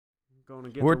Gonna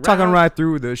get We're the talking right, right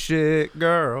through the shit,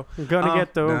 girl. Gonna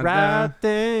get the dun, right dun.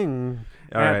 thing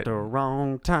All at right. the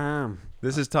wrong time.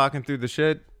 This is Talking Through the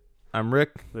Shit. I'm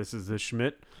Rick, This is the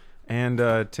Schmidt and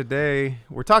today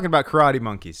we're talking about karate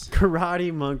monkeys.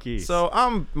 Karate Monkeys. So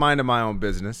I'm minding my own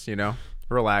business,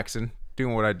 relaxing,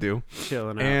 doing what I do.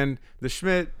 Chilling out. And the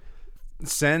Schmidt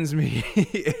sends me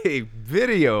a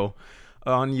video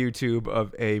on YouTube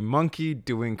of a monkey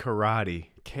doing karate.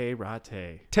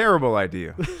 Karate. Terrible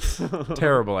idea.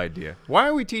 Terrible idea. Why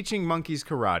are we teaching monkeys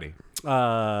karate?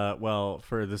 Well,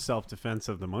 for the self-defense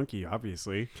of the monkey,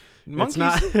 obviously. Monkeys,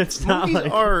 It's not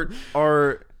monkeys like,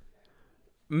 are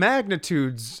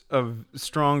magnitudes of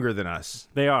stronger than us.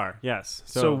 They are, yes.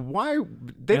 So why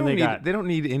they and don't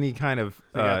need any kind of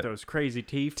They got those crazy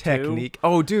teeth technique.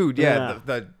 Oh, dude, yeah,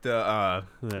 Yeah.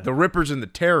 the rippers and the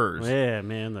terrors. Too. Yeah,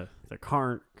 man. The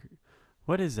carn.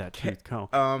 What is that tooth called?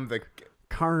 The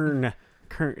Carn.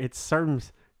 It's certain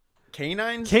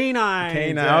canines.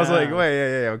 canines. I was like,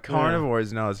 wait, yeah.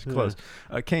 Carnivores. No, it's close.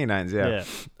 Canines. Yeah.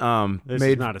 This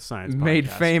Made is not a science. made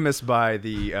podcast. famous by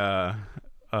the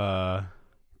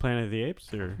Planet of the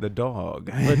Apes or the dog.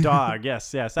 the dog.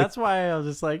 Yes. That's why I was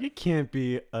just like, it can't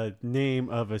be a name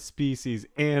of a species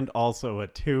and also a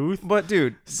tooth. But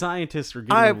dude, Scientists are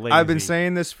getting lazy. I've been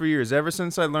saying this for years, ever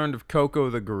since I learned of Coco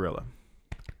the gorilla.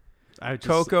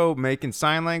 Coco making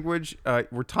sign language.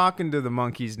 We're talking to the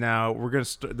monkeys now. We're gonna.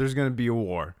 There's gonna be a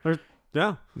war.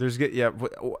 Yeah.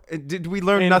 Did we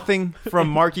learn nothing from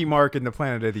Marky Mark and the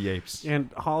Planet of the Apes? And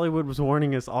Hollywood was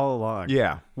warning us all along.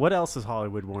 Yeah. What else is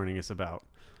Hollywood warning us about?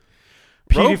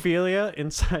 Bro- Pedophilia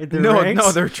inside their No,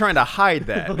 ranks? they're trying to hide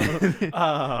that.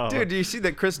 Oh. Dude, do you see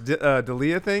that Chris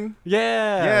D'Elia thing?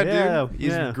 Yeah, Dude.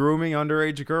 He's grooming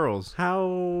underage girls.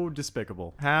 How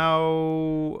despicable.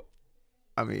 How?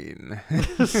 I mean,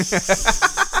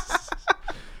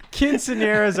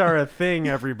 Quinceañeras are a thing,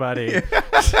 everybody.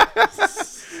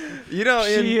 She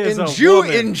is a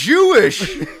woman.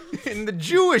 in the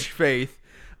Jewish faith,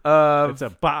 It's a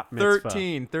bat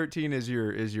mitzvah. 13 is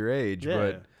your age,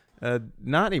 Yeah. but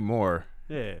not anymore.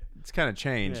 Yeah. It's kind of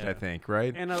changed, Yeah. I think,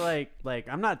 right? And I like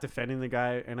I'm not defending the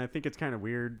guy, and I think it's kind of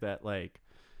weird that like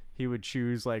he would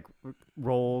choose like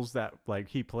roles that like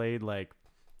he played like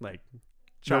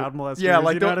child molesters. Yeah,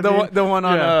 like you know what I mean? the one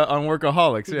on Yeah. on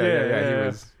Workaholics.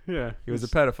 Yeah. He was a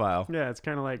pedophile. Yeah, it's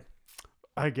kind of like,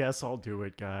 I guess I'll do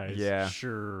it, guys. Yeah.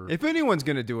 Sure. If anyone's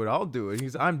gonna do it, I'll do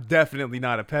it. I'm definitely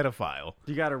not a pedophile.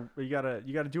 You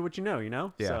gotta do what you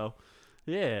know. Yeah. So,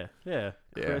 yeah.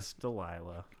 Chris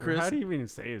D'Elia. Chris- How do you even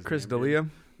say his Chris name? dude? D'Elia.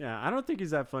 Yeah, I don't think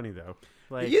he's that funny though.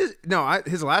 Like, He is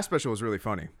his last special was really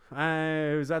funny.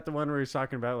 was that the one where he's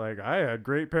talking about like, I had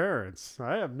great parents.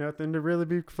 I have nothing to really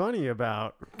be funny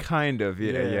about. Kind of,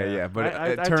 yeah. Yeah. But I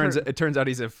it turns out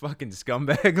he's a fucking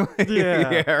scumbag. Like, Yeah.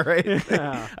 yeah, right.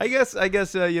 Yeah. I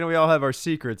guess we all have our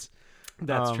secrets.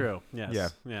 That's true. Yes. yeah.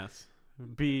 Yes.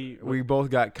 We both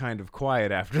got kind of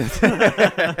quiet after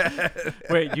that.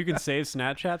 Wait, you can save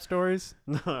Snapchat stories?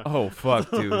 Oh fuck,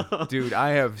 dude!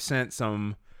 I have sent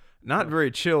some not very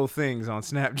chill things on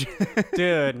Snapchat.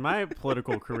 Dude, my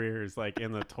political career is like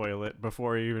in the toilet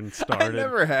before I even I started.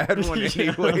 never had one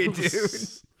anyway, dude.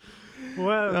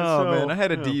 Well, Oh so, man, I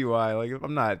had a yeah. DUI. Like,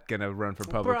 I'm not gonna run for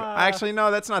public. Bruh. Actually, no,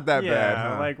 that's not that Yeah, bad.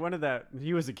 Huh? like one of that.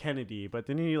 He was a Kennedy, but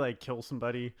didn't he like kill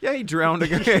somebody? Yeah, he drowned.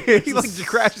 He like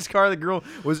crashed his car. The girl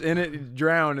was in it,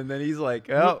 drowned, and then he's like,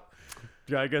 "Oh,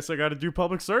 Yeah, I guess I got to do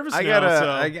public service I now. gotta, so.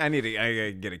 I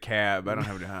gotta get a cab. I don't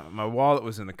have my wallet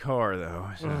was in the car though."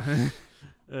 So.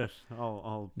 Ugh,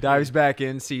 I'll Dives back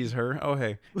in, sees her. Oh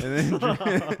hey, and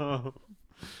then.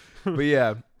 But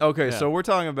yeah, okay. Yeah. So we're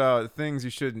talking about things you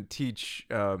shouldn't teach.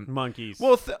 monkeys.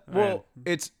 Well,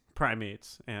 it's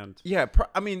primates and yeah.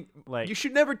 I mean, Like- you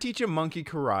should never teach a monkey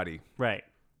karate, right.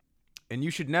 and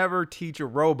you should never teach a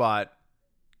robot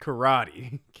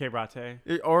karate. Karate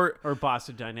Or or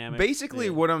Boston Dynamics. basically,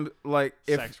 yeah. what I'm like,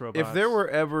 Sex if robots. there were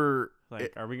ever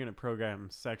Like, are we gonna program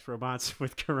sex robots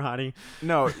with karate?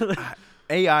 no.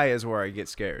 AI is where I get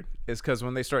scared. Is because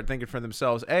when they start thinking for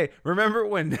themselves. Hey, remember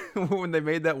when when they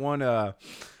made that one Like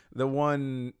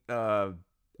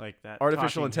that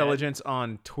artificial talking intelligence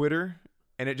on Twitter,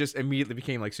 and it just immediately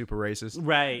became like super racist. head?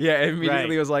 Right. Yeah, it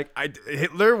immediately right. was like,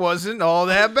 Hitler wasn't all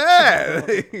that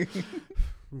bad.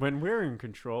 When we're in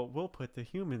control, we'll put the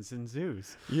humans in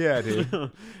zoos. Yeah,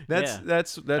 dude. That's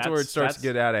where it starts to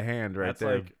get out of hand right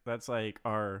there. That's like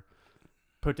our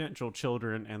potential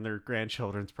children and their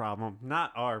grandchildren's problem,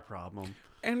 not our problem.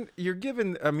 And you're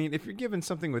given, I mean, if you're given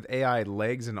something with AI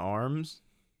legs and arms,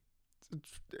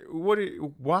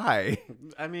 why?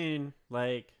 I mean,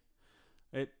 like,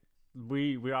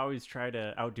 we always try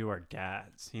to outdo our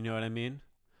dads. You know what I mean?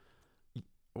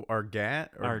 our Gad?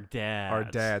 Or Our dads. Our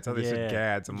dads. How they said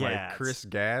Gads. I'm like, Gads. Chris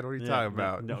Gad? What are you talking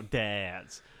about? No,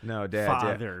 dads. No, dads.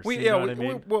 Fathers. Yeah. You know what I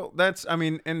mean? Well, that's, I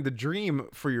mean, and the dream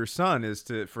for your son is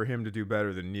for him to do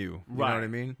better than you. You know what I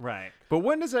mean? Right. But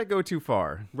when does that go too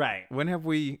far? Right. When have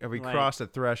we Like- crossed a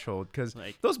threshold? Because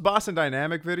like- those Boston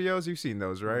Dynamic videos, you've seen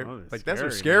those, right? Oh, they're like that's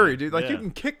what's scary, scary, man. dude. Like you Yeah.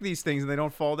 can kick these things and they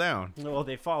don't fall down. Well,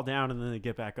 they fall down and then they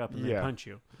get back up and they Yeah. punch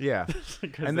you. Yeah, 'Cause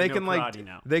and they know can like karate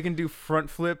now. they can do front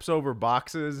flips over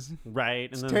boxes. Right.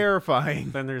 It's And then,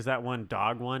 terrifying. then there's that one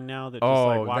dog one now that just Oh,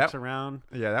 like walks that- around.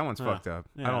 Yeah, that one's fucked up.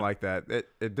 I yeah. don't like that.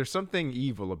 There's something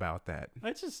evil about that.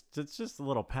 It's just a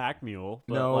little pack mule.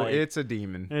 But No, like, it's a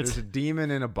demon. There's a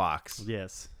demon in a box.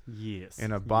 yes.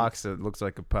 In a box that looks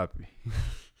like a puppy.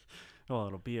 Well,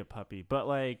 it'll be a puppy, but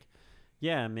like,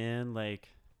 yeah, man, like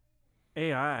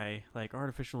AI, like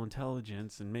artificial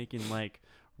intelligence, and making like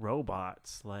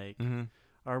robots. Like, Mm-hmm.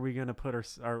 are we gonna put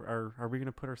are we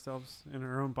gonna put ourselves in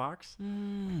our own box?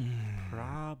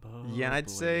 Probably. Yeah, I'd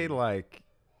say like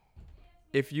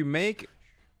if you make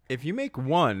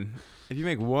one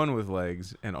with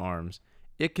legs and arms,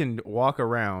 it can walk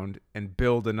around and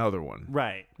build another one.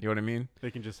 right. You know what I mean?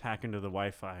 They can just hack into the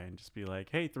Wi-Fi and just be like,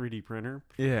 "Hey, 3D printer."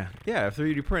 Yeah. Yeah,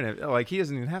 3D print it. Like he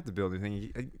doesn't even have to build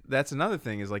anything. That's another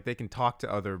thing is like they can talk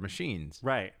to other machines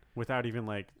Right. Without even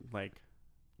like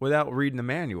without reading the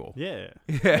manual. yeah.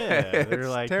 Yeah, Yeah. They're it's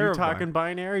like, terrifying. "You talking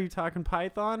binary? You talking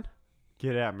Python?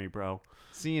 Get at me, bro."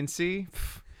 CNC?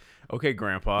 Pff, okay,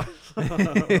 grandpa.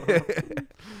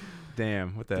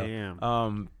 Damn, what the hell?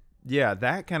 Damn. Yeah,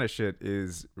 that kind of shit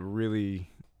is really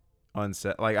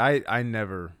unset. Like I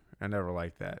never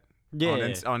like that. Yeah.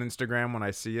 On Instagram when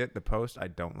I see it, the post, I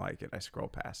don't like it. I scroll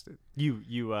past it.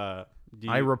 Do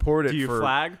I report it do you for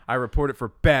flag? I report it for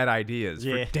bad ideas,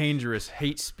 Yeah. for dangerous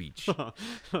hate speech.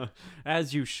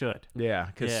 As you should. Yeah,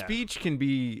 because Yeah. speech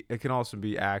can also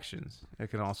be actions. It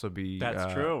can also be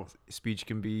That's true. Speech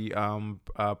can be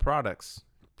products.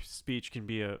 Speech can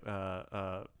be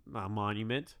a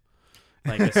monument,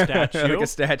 like a statue, like a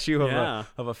statue Yeah.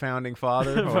 of a founding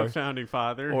father of or a founding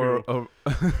father, or who-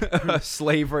 a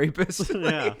slave rapist.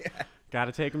 yeah, got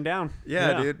to take him down.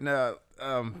 Yeah, dude. No,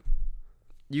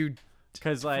 you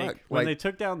Because like Fuck, when like- they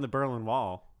took down the Berlin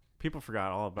Wall, people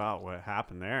forgot all about what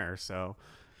happened there. So,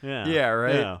 yeah, yeah,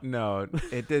 right. Yeah. No,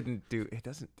 it didn't do. It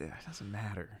doesn't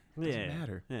matter. It doesn't Yeah.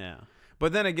 matter. Yeah.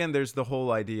 But then again, there's the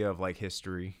whole idea of like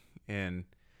history and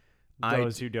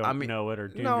Those who don't know it or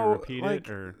doomed to repeat like, it,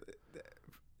 or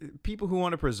people who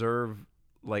want to preserve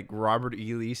like Robert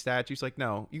E. Lee statues. Like,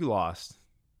 no, you lost.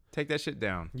 Take that shit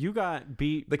down. you got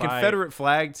beat. The by, Confederate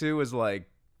flag too is like.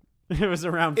 It was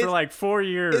around for Is- like 4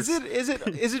 years. Is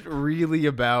it really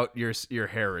about your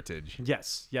heritage?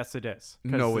 Yes, it is.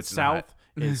 'Cause No, the it's South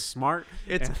is smart.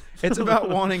 It's about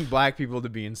wanting black people to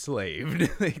be enslaved.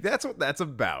 Like, that's what that's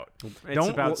about. It's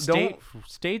about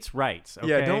states' rights. Okay?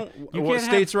 Yeah, don't. You What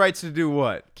can't states' rights to do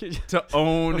what? have, To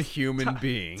own human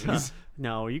beings.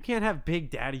 No, you can't have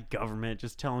big daddy government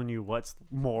just telling you what's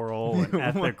moral and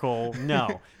ethical.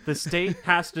 No, the state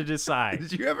has to decide.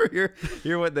 Did you ever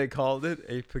hear what they called it?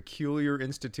 A peculiar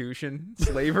institution,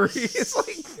 slavery. It's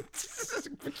like it's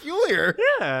peculiar.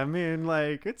 Yeah, I mean,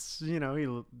 like it's he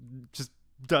just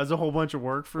does a whole bunch of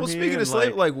work for Well, me. speaking and, of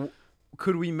slave, like,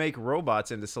 could we make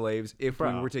robots into slaves if we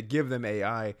Bro. were to give them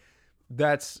AI?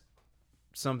 That's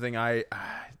something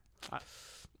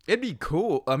it'd be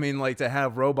cool. I mean, like to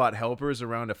have robot helpers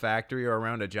around a factory or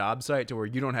around a job site to where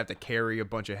you don't have to carry a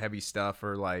bunch of heavy stuff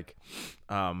or like,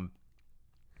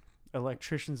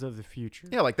 electricians of the future.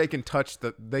 yeah, like they can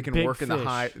Big work in the fish.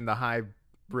 high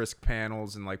risk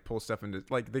panels and like pull stuff into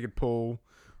like they could pull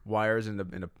wires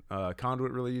in a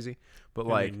conduit really easy. But And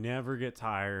like, they never get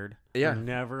tired. Yeah. They're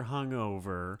never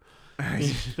hungover.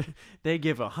 They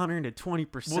give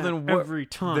 120% well, then what, every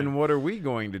time. Then what are we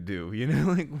going to do? You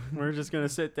know, like We're just gonna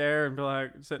sit there and be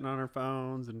like sitting on our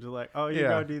phones and be like, "Oh, you Yeah.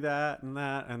 gotta do that and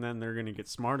that," and then they're gonna get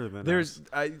smarter than there's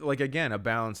us. like again a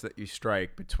balance that you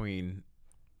strike between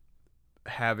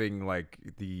having like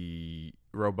the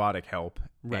robotic help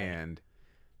Right. and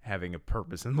having a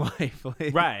purpose in life.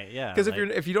 Like, Right? Yeah. Because like,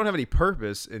 if you don't have any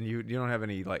purpose and you don't have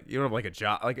any like you don't have like a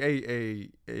job like a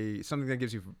something that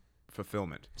gives you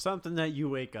fulfillment. something that you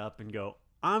wake up and go,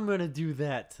 "I'm gonna do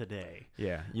that today."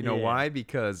 Yeah. You know Yeah. why?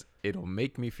 Because it'll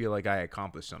make me feel like I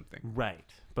accomplished something. Right.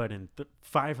 But in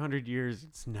 500 years,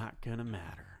 it's not gonna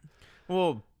matter.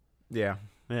 Well, yeah.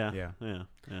 Yeah. Yeah. Yeah.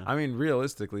 Yeah. I mean,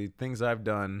 realistically, things I've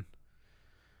done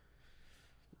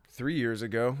 3 years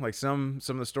ago. Like some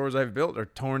of the stores I've built are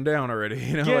torn down already.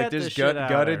 Get like the just shit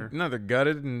out of there. gutted. No, they're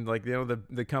gutted, and like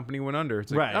the company went under.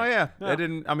 It's like, Right. oh yeah, Yeah. that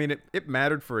didn't. I mean, it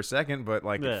mattered for a second, but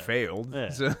like Yeah. it failed. Yeah.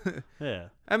 So, Yeah.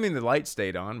 I mean, the light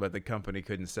stayed on, but the company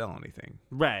couldn't sell anything.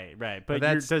 Right. But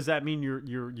that's- does that mean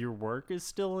your work is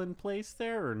still in place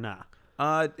there or not?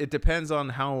 It depends on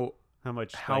how How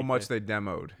much? they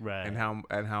demoed, Right. and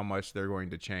how much they're going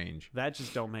to change. That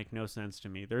just don't make no sense to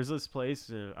me. There's this place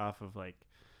off of like,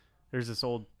 there's this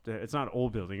old. It's not an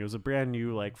old building. It was a brand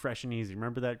new like Fresh and Easy.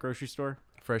 Remember that grocery store?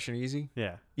 Fresh and easy.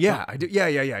 Yeah. Yeah, I do. Yeah.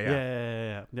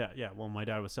 Yeah. Well, my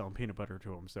dad was selling peanut butter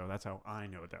to him, so that's how I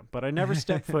know them. But I never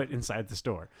stepped foot inside the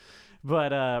store.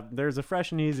 But there's a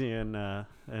Fresh and Easy in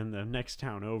the next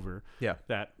town over. Yeah.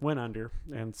 That went under,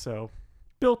 and so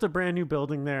built a brand new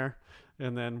building there,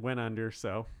 and then went under.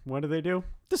 So what do?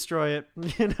 Destroy it.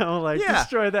 Yeah.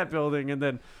 Destroy that building, and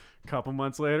then a couple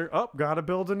months later, gotta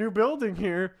build a new building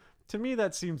here. To me,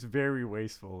 that seems very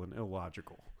wasteful and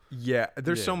illogical. Yeah,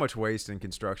 there's Yeah. so much waste in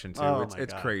construction too. Oh it's my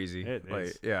God. crazy. It like,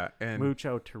 is. yeah, and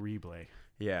Mucho terrible.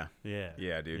 yeah,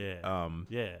 Yeah. dude. Yeah.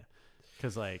 Yeah.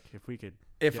 Because like if we could.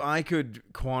 If Yeah. I could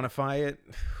quantify it,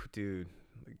 dude,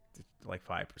 like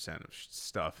 5% of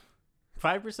stuff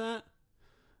 5%?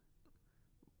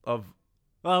 of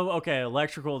Oh, okay.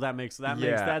 Electrical. That makes that.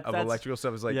 of That's electrical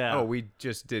stuff is like, yeah. oh, we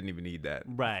just didn't even need that,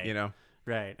 Right. You know?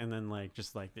 right. And then like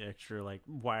just like the extra like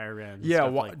wire ends. Yeah,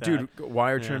 stuff like that. dude,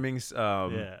 wire Yeah. trimmings,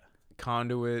 Yeah.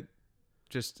 conduit,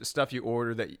 just stuff you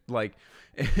order that like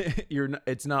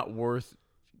it's not worth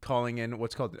calling in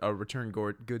what's called a return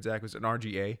goods acquisition, an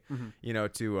RGA,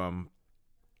 Mhm.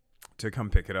 to come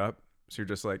pick it up. So you're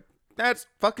just like, that's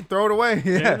fucking throw it away.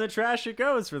 In the trash it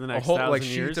goes for the A next whole 1,000 like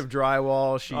years. sheets of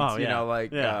drywall, sheets, Oh, yeah. Yeah.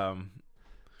 Like-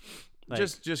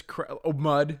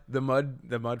 the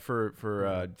mud for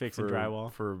Fixing for-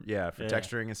 drywall. for Yeah.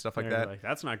 texturing and stuff like And you're that. like,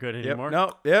 that's not good Yep. anymore.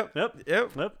 No. Yep.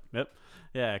 Yep.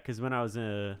 Yeah, because when I was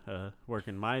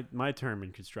working my term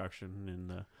in construction in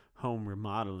the home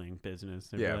remodeling business,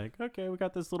 they'd Yeah. be like, okay, we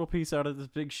got this little piece out of this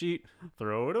big sheet.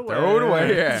 Throw it away. Throw it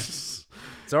away, yeah.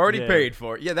 It's already Yeah. paid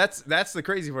for. Yeah, that's the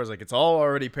crazy part. Is like it's all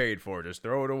already paid for. Just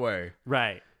throw it away.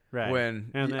 Right. When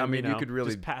And I mean, you could really.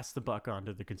 just pass the buck on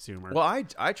to the consumer. Well,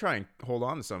 I try and hold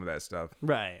on to some of that stuff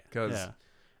right. because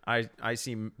Yeah. I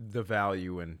see the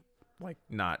value in like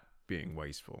not being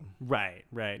wasteful. Right.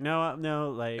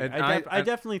 No. Like And I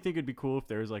definitely think it'd be cool if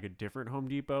there was like a different Home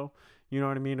Depot. You know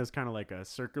what I mean? It's kind of like a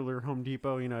circular Home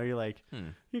Depot. You're like,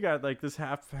 you got like this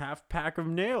half pack of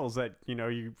nails that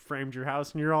you framed your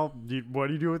house, and you're all, what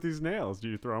do you do with these nails? Do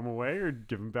you throw them away or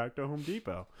give them back to Home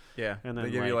Depot? Yeah, And they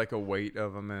then, give you like- like a weight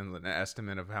of them and an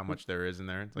estimate of how much there is in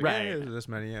there. It's like, Right. yeah, there's this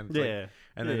many. And, it's Yeah. like,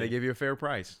 and then Yeah. they give you a fair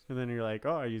price. And then you're like,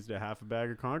 oh, I used a half a bag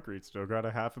of concrete, still got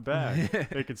a half a bag.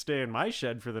 It could stay in my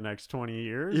shed for the next 20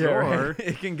 years. Yeah, or right.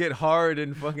 It can get hard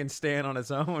and fucking stand on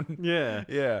its own. yeah.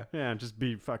 Yeah. Yeah, and just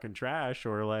be fucking trash,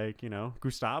 or like,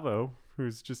 Gustavo,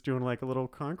 who's just doing like a little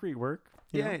concrete work.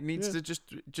 Yeah, it needs to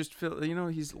just feel.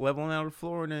 He's leveling out a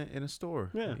floor in a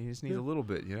store. Yeah, he just needs yeah. a little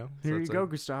bit. So Here you it's go, like,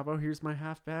 Gustavo. Here's my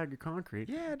half bag of concrete.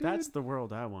 Yeah, dude. That's the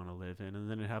world I want to live in.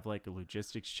 And then it have like a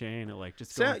logistics chain, and like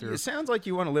just So, going through. it sounds like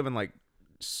you want to live in like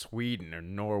Sweden or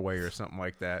Norway or something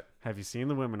like that. Have you seen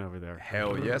the women over there?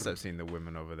 Hell yes, I've seen the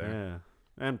women over there.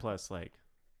 Yeah, and plus like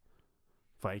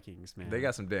Vikings, man. They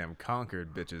got some damn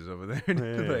conquered bitches over there.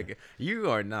 Yeah. Like,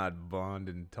 you are not blonde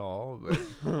and tall, but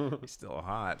you're still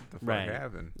hot. What the fuck Right.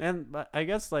 happened? And but I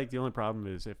guess like the only problem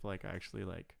is if like I actually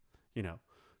like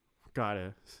got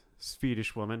a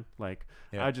Swedish woman, like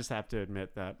Yeah. I just have to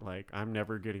admit that like I'm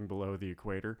never getting below the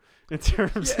equator in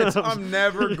terms Yeah, of I'm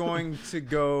never going to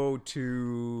go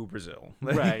to Brazil.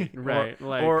 Right, Or- right,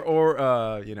 like- or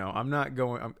I'm not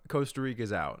going. Costa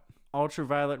Rica's out.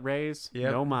 ultraviolet rays.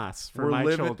 Yep. No mas for We're my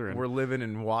living. children. We're living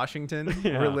in Washington.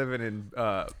 Yeah. We're living in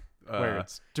where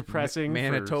it's depressing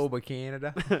Manitoba,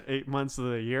 Canada. for 8 months of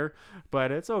the year,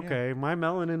 but it's okay. My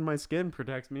melanin in my skin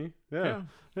protects me. Yeah.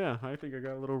 I think I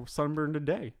got a little sunburn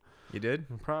today. You did?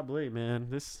 Probably, man.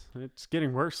 It's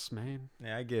getting worse, man.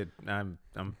 Yeah, I get. I'm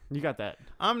You got that.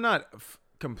 not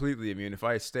completely immune. If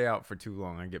I stay out for too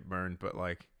long, I get burned. But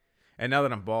like, and now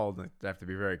that I'm bald, I have to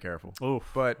be very careful.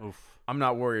 Oof. But Oof. I'm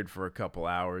not worried for a couple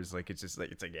hours. Like it's like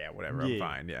yeah, whatever. I'm Yeah.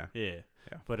 fine. Yeah. Yeah.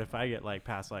 Yeah. But if I get like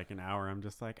past like an hour, I'm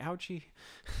just like, ouchie.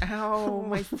 Ow,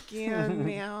 my skin.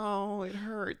 Ow, it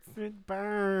hurts. It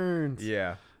burns.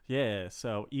 Yeah. Yeah.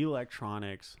 So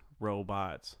electronics,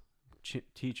 robots,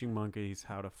 teaching monkeys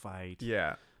how to fight.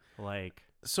 Yeah. Like,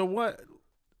 So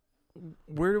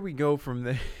where do we go from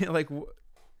there? Like,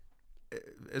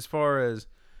 as far as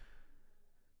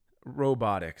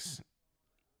robotics,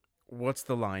 what's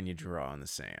the line you draw in the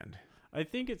sand? I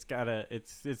think it's kind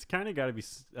of gotta be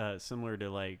similar to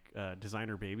like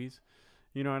designer babies.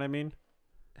 You know what I mean?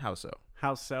 How so?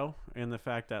 How so? And the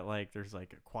fact that like there's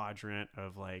like a quadrant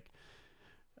of like,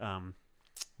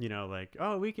 like,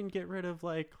 oh, we can get rid of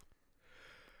like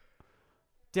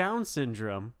Down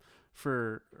syndrome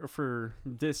for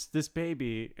this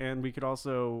baby, and we could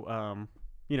also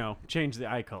change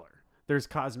the eye color. There's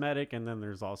cosmetic, and then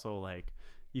there's also like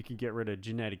you can get rid of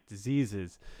genetic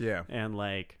diseases. Yeah. And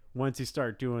like once you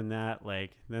start doing that,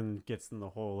 like then gets in the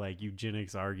whole like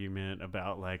eugenics argument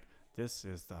about like this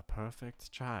is the perfect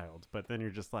child. But then you're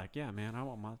just like, yeah, man, I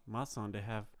want my son to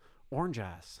have orange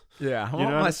eyes. Yeah, I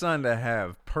want my son to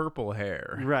have purple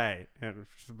hair. Right. And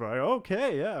it's like,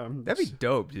 okay, yeah. That'd be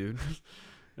dope, dude.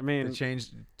 I mean, to change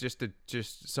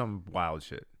just some wild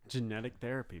shit. Genetic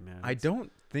therapy, man. I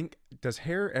don't think, does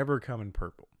hair ever come in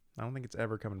purple? I don't think it's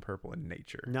ever come in purple in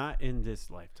nature. Not in this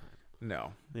lifetime.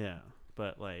 No. Yeah,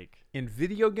 but like in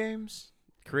video games,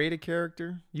 create a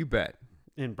character, you bet.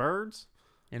 In birds?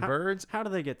 Birds? How do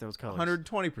they get those colors?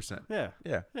 120%. Yeah.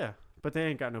 Yeah. Yeah. But they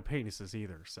ain't got no penises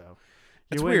either, so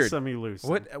It's win weird. some, you lose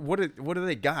some. What do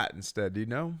they got instead? Do you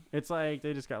know? It's like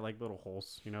they just got like little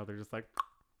holes. They're just like,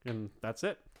 and that's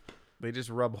it. They just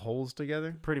rub holes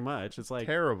together? Pretty much. It's like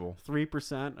terrible.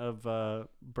 3% of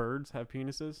birds have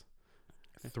penises.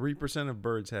 3% of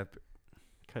birds have.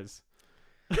 Because.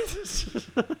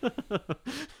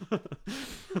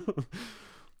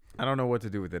 I don't know what to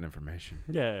do with that information.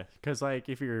 Yeah, because like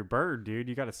if you're a bird, dude,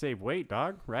 you got to save weight,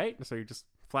 dog, right? So you're just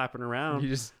flapping around. You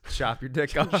just chop your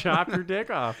dick off. Chop your dick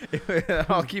off.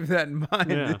 I'll keep that in mind.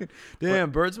 Yeah. Dude.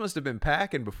 Damn, birds must have been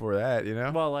packing before that,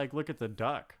 Well, like look at the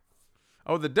duck.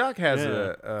 Oh, the duck has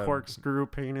a corkscrew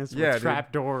penis yeah, with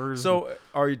trapdoors. So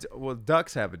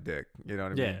ducks have a dick, you know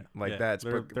what I mean? Like that's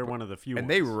they're one of the few and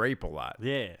ones. they rape a lot.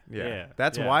 Yeah.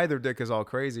 That's why their dick is all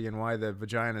crazy and why the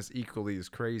vagina's equally as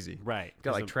crazy. Right.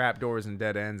 Got like trapdoors and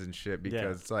dead ends and shit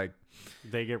because it's like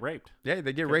they get raped. Yeah,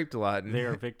 they get raped a lot. And they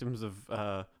are victims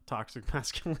of toxic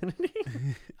masculinity.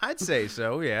 I'd say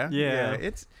so. Yeah. Yeah.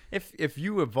 It's if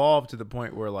you evolve to the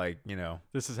point where like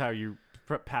this is how you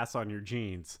pass on your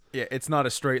genes. Yeah, it's not a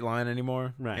straight line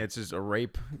anymore. Right. It's just a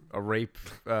rape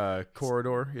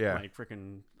corridor. Yeah. Like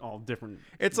freaking all different.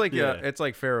 It's like it's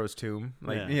like Pharaoh's tomb.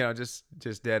 Like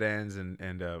just dead ends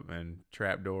and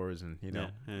trap doors and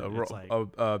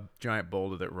a giant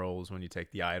boulder that rolls when you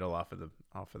take the idol off of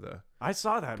the I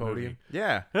saw that podium. movie.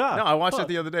 Yeah. No, I watched it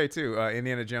the other day too.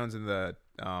 Indiana Jones and the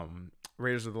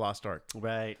Raiders of the Lost Ark.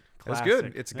 Right. Classic. It's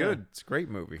good. It's good. It's a great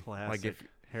movie. Classic. Like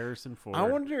Harrison Ford. I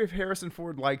wonder if Harrison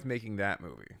Ford liked making that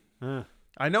movie.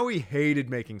 I know he hated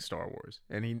making Star Wars,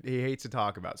 and he hates to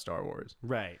talk about Star Wars.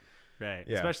 Right. Yeah.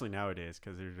 Especially nowadays,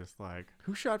 because they're just like,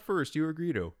 who shot first, you or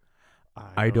Greedo?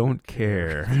 I don't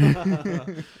care.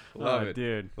 Love it,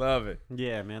 dude. Love it.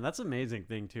 Yeah, man, that's an amazing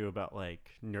thing too about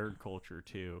like nerd culture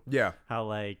too. Yeah. How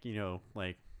like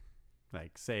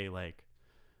say like.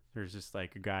 There's just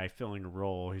like a guy filling a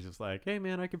role. He's just like, hey,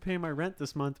 man, I could pay my rent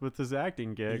this month with this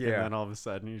acting gig. Yeah. And then all of a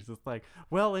sudden he's just like,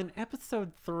 well, in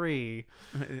episode 3.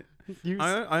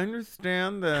 I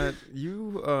understand that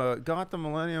you got the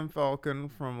Millennium Falcon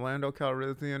from Lando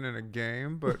Calrissian in a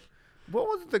game, but what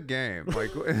was the game?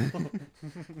 Like,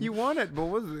 you won it, but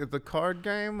was it the card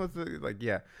game? Was it like,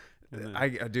 yeah.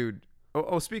 Dude.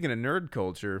 Oh, speaking of nerd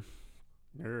culture.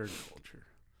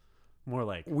 More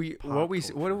like what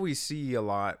do we see a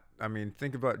lot? I mean,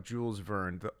 think about Jules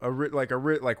Verne,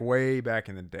 like way back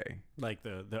in the day, like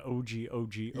the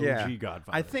OG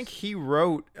Godfather. I think he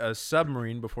wrote a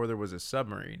submarine before there was a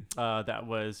submarine. That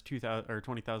was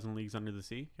 20,000 Leagues Under the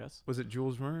Sea. Yes, was it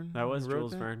Jules Verne? That was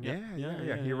Jules Verne.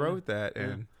 Yeah. He wrote that,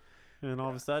 and all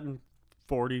of a sudden,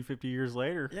 40, 50 years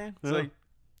later, it's like.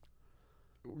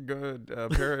 Good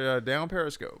down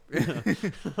Periscope.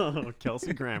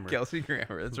 Kelsey Grammer.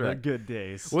 That's right. The good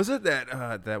days. Was it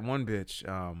that one bitch?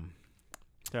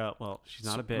 Well, she's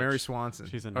not a bitch. Mary Swanson.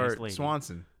 She's a nice lady.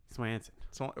 Swanson.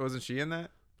 Wasn't she in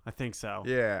that? I think so.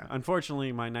 Yeah.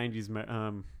 Unfortunately, my 90s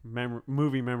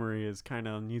movie memory is kind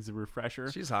of needs a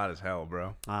refresher. She's hot as hell,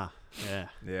 bro. Ah, yeah.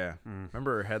 Yeah.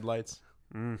 Remember her headlights?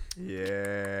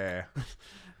 Yeah.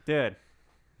 Dude.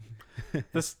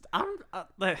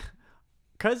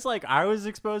 Cause like I was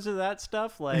exposed to that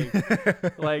stuff, like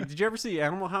did you ever see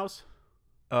Animal House?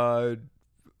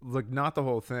 Like not the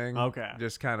whole thing. Okay,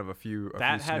 just kind of a few.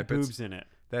 That had snippets. Boobs in it.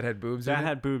 That had boobs. That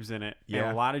had boobs in it. Yeah,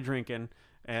 and a lot of drinking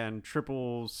and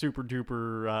triple super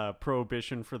duper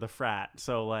prohibition for the frat.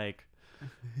 So like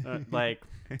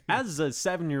as a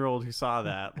 7-year-old who saw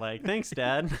that, like, thanks,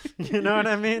 Dad. You know what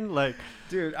I mean? Like,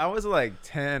 dude, I was like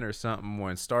 10 or something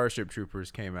when Starship Troopers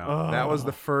came out. That was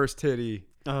the first titty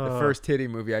The first titty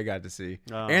movie I got to see,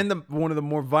 Oh. and one of the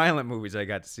more violent movies I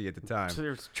got to see at the time. So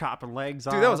there's chopping legs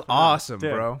off. Dude, that was awesome,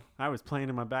 Dude, bro. I was playing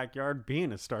in my backyard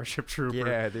being a Starship Trooper.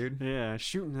 Yeah, dude. Yeah,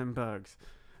 shooting them bugs.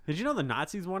 Did you know the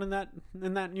Nazis won in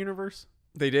that universe?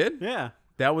 They did? Yeah.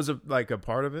 That was a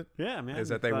part of it? Yeah, man. Is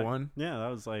that they won? Yeah, that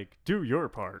was like, do your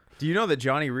part. Do you know that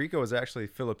Johnny Rico is actually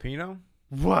Filipino?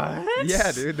 What?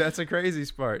 Yeah, dude, that's a crazy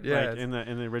part. Yeah, Like in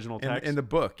the original text. in the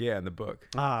book. Yeah, in the book.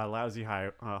 Lousy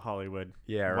Hollywood.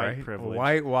 Yeah, White right. privilege.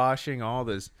 Whitewashing all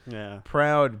this Yeah.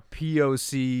 proud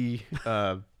POC.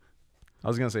 I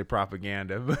was gonna say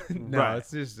propaganda, but no, Right.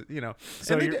 it's just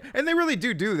So and they really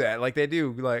do that. Like they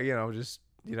do, like just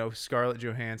Scarlett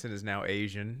Johansson is now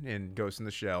Asian in Ghost in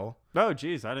the Shell. Oh,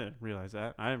 geez, I didn't realize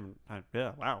that.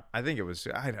 Yeah, wow. I think it was.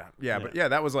 But yeah,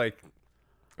 that was like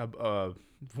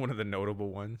one of the notable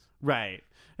ones. Right.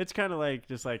 It's kind of like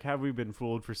just like, have we been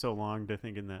fooled for so long to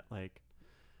thinking that like,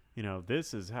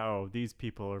 this is how these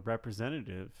people are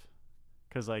representative?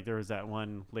 Because like there was that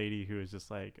one lady who was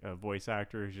just like a voice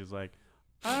actor. She's like,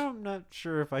 I'm not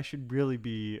sure if I should really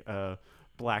be a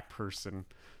black person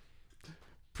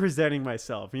presenting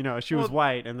myself. She was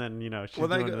white, and then she's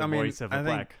doing the voice of a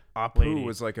black Apu lady.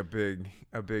 was like a big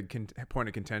point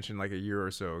of contention like a year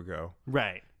or so ago.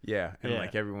 Right. Yeah, and Yeah.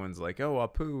 like everyone's like, oh,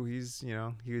 Apu, he's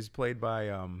he was played by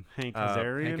Hank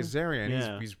Azaria. Hank Azaria.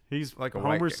 Yeah. He's like a Homer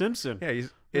white guy. Simpson. Yeah,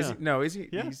 is Yeah. he? No, is he?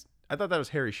 Yeah. I thought that was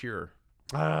Harry Shearer.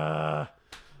 Uh,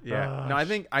 Yeah. No, I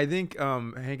think Hank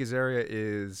Azaria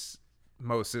is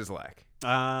Mo Sizlak.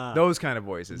 Ah. Those kind of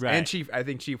voices. Right. And Chief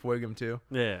Wiggum too.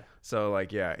 Yeah. So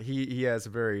like yeah, he has a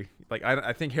very like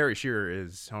I think Harry Shearer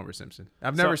is Homer Simpson.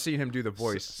 I've never seen him do the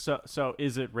voice. So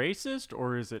is it racist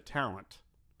or is it talent?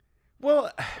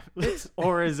 Well,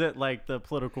 Or is it like the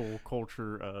political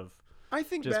culture of I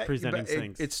think just presenting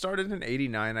things? It started in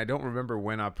 '89. I don't remember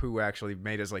when Apu actually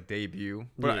made his like debut,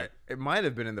 but Yeah. it might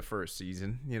have been in the first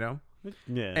season.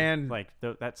 Yeah, And- like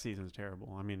that season's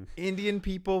terrible. I mean, Indian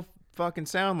people fucking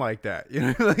sound like that.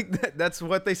 Like that's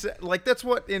what they say. Like that's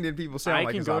what Indian people sound I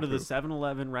like. can is go to Apu. the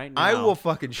 7-Eleven right now. I will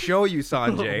fucking show you,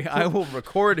 Sanjay. I will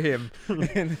record him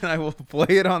and I will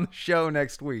play it on the show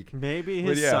next week. Maybe But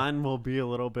his yeah. son will be a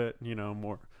little bit,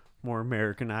 more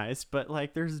Americanized, but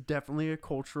like there's definitely a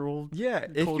cultural. Yeah,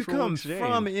 if you cultural come exchange.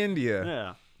 from India,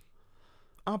 Yeah.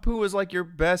 Apu is like your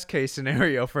best case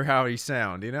scenario for how he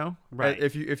sound. Right.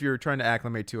 If you're trying to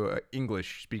acclimate to a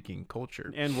English speaking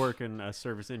culture. And work in a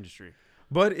service industry.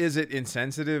 But is it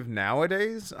insensitive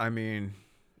nowadays? I mean,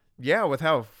 yeah, with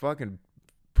how fucking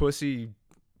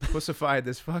pussified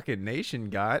this fucking nation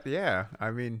got. Yeah,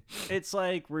 I mean, It's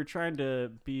like we're trying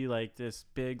to be like this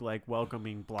big, like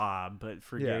welcoming blob, but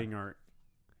forgetting our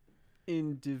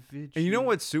individual. and you know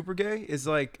what's super gay is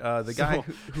like the guy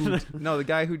the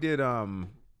guy who did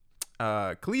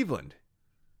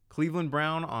Cleveland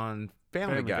Brown on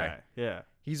Family Guy. Yeah.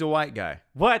 He's a white guy.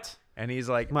 What? And he's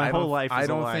like, My whole life is I a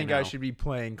don't lie think I now. should be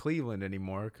playing Cleveland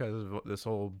anymore because of this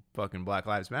whole fucking Black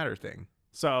Lives Matter thing.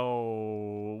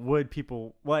 So would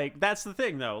people like? That's the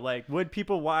thing, though. Like, would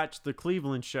people watch the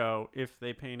Cleveland show if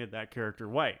they painted that character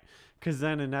white? Because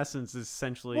then, in essence,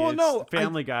 essentially, Well, it's no,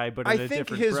 Family Guy, but in I a think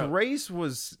different his throat. race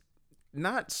was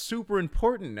not super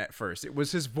important at first. It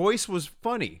was his voice was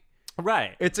funny.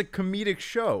 Right. It's a comedic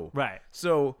show. Right.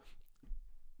 So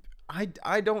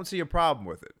I don't see a problem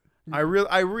with it. I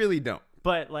really don't.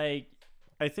 But like,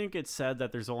 I think it's said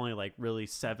that there's only like really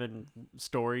 7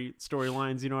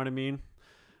 storylines. You know what I mean?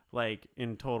 Like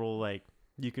in total, like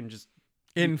you can just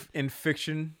In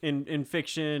fiction, in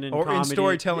fiction and or comedy, in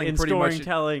storytelling, in pretty much.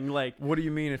 storytelling, like What do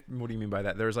you mean? What do you mean by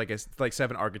that? There's like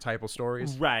 7 archetypal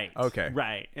stories. right. Okay.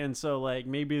 Right. And so like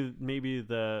maybe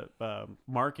the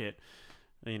market,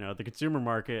 the consumer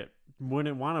market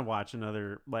wouldn't want to watch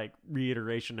another like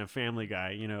reiteration of Family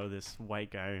Guy. This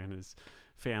white guy and his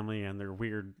family and their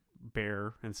weird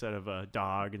bear instead of a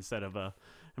dog, instead of a.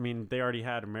 I mean, they already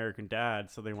had American Dad,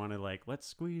 so they wanted like, let's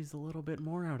squeeze a little bit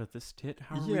more out of this tit.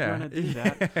 How are we gonna do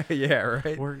that? Yeah,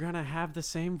 right. We're gonna have the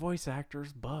same voice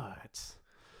actors, but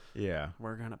Yeah.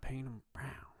 we're gonna paint them brown.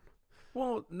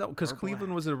 Well, no, because Or Cleveland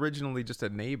black. was originally just a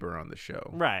neighbor on the show,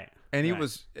 Right. and he right.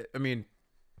 was. I mean,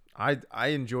 I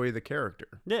enjoy the character.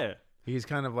 Yeah. He's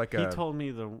kind of like He a. told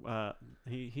me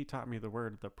he taught me the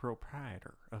word the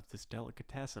proprietor of this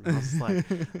delicatessen. I was like,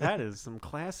 that is some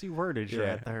classy wordage Yeah.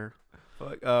 right there.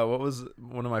 What was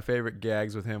one of my favorite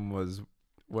gags with him was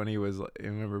when he was.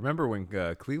 Remember when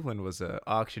Cleveland was an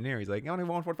auctioneer? He's like, only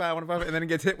 145, 145, and then he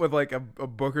gets hit with like a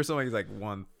book or something. He's like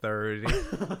 130,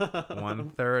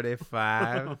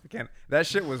 135. That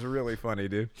shit was really funny,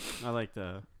 dude. I like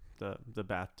the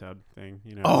bathtub thing,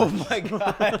 Oh my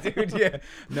god, dude! Yeah.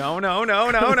 No.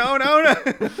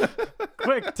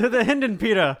 Quick to the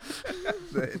Hindenpeter.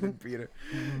 The Hindenpeter.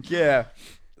 Yeah.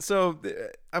 So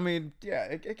I mean, yeah,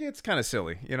 it gets kind of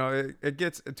silly. You know, it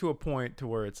gets to a point to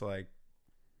where it's like,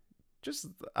 just,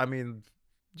 I mean,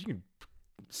 you can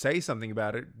say something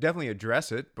about it, definitely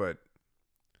address it, but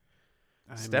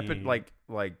it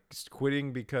like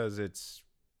quitting because it's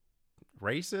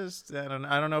racist.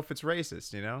 I don't know if it's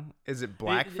racist. You know, is it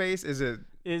blackface? Is it?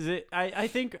 I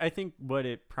think what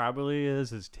it probably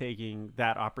is taking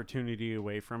that opportunity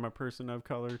away from a person of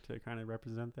color to kind of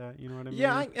represent that. You know what I mean?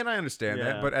 Yeah, and I understand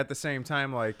that, but at the same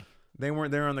time, like, they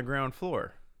weren't there on the ground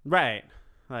floor, right?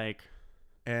 Like,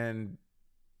 and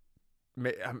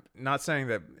I'm not saying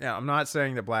that. Yeah, I'm not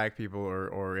saying that black people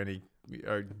or any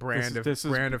brand of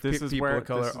people of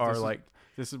color are like.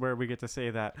 This is where we get to say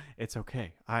that it's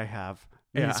okay. I have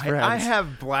I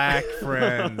have black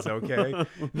friends. Okay,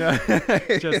 no,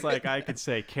 just like I could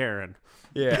say Karen.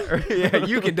 Yeah,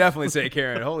 you can definitely say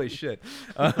Karen. Holy shit,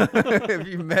 if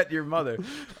you met your mother.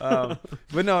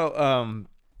 But no,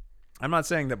 I'm not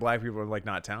saying that black people are like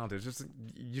not talented. It's just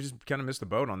you just kind of missed the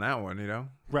boat on that one, you know?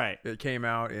 Right. It came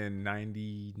out in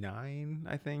 '99,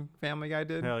 I think. Family Guy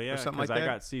did. Hell yeah, or something like that. I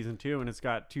got season 2 and it's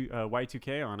got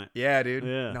Y2K on it. Yeah, dude.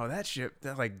 Yeah. No,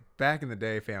 that like back in the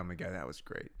day, Family Guy, that was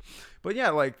great. But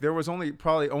yeah, like there was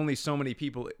probably only so many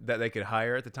people that they could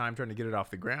hire at the time trying to get it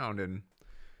off the ground, and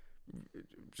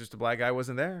just a black guy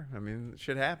wasn't there. I mean,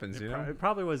 shit happens, you know. It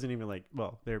probably wasn't even like.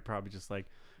 Well, they're probably just like,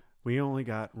 we only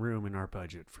got room in our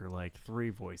budget for like 3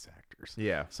 voice actors.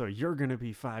 Yeah. So you're going to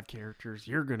be 5 characters.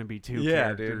 You're going to be 2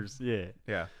 Yeah, characters. Dude.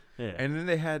 Yeah. And then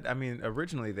they had,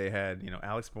 originally they had,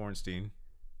 Alex Bornstein,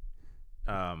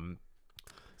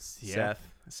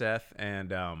 Seth, and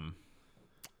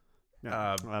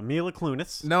Mila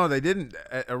Kunis. No, they didn't.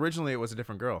 Originally, it was a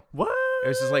different girl. What? It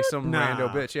was just like some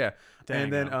rando bitch. Yeah. Dang,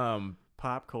 and then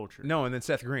pop culture. No, and then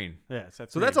Seth Green. Yeah, Seth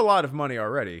So Green, that's a lot of money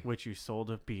already. which you sold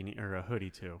a beanie or a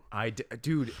hoodie to.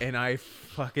 Dude, and I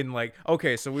fucking like.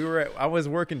 Okay, so I was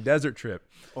working Desert Trip.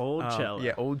 Old Cella.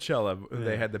 Yeah, Old Cella.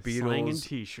 They had the Beatles. Slanging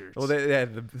t-shirts. Well, they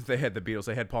had the Beatles.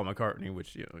 They had Paul McCartney,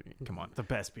 which come on, the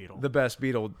best Beatle. the best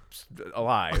Beatle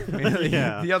alive.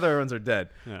 Yeah. The other ones are dead.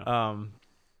 Yeah.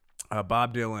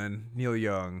 Bob Dylan, Neil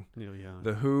Young,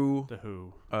 The Who,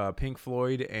 Pink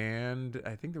Floyd, and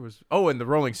I think there was and the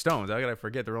Rolling Stones. I gotta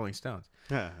forget the Rolling Stones.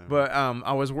 Yeah. But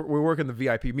we're working the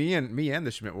VIP. Me and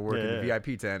the Schmidt were working the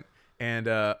VIP tent, and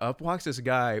up walks this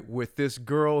guy with this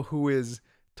girl who is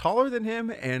taller than him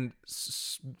and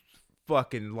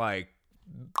fucking like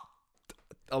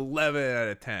 11 out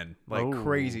of 10, like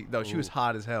crazy. Though she was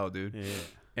hot as hell, dude. Yeah.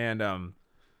 And I'm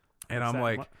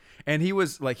like, and he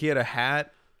was like, he had a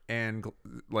hat and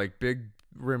like big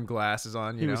rim glasses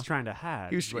on. He was trying to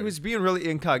hide. He was being really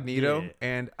incognito,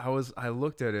 and I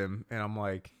looked at him and I'm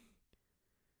like,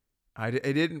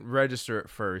 it didn't register at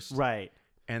first, right?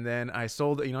 And then I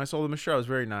sold him a shirt. I was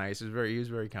very nice. He was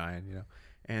very kind,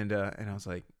 and I was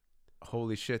like,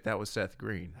 holy shit, that was Seth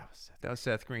Green. That was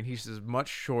Seth Green. He's just much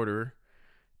shorter,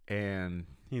 and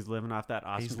he's living off that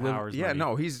Austin Powers money. Yeah,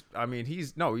 no, he's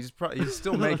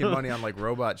still making money on like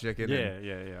Robot Chicken.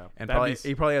 Yeah. And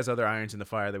he probably has other irons in the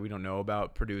fire that we don't know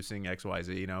about, producing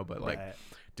XYZ, but like,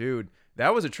 dude,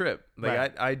 that was a trip.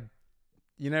 Like I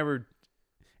didn't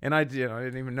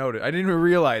even notice. I didn't even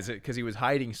realize it because he was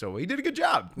hiding so well. He did a good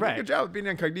job. He did a good job of being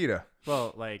incognito.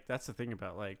 Well, like that's the thing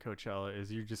about like Coachella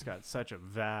is you just got such a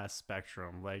vast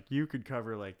spectrum. Like you could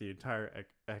cover like the entire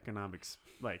economics.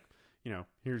 Like,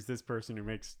 here's this person who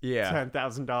makes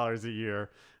 $10,000 a year,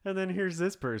 and then here's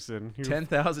this person who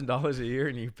 $10,000 a year,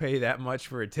 and you pay that much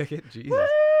for a ticket. Jesus,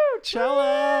 woo,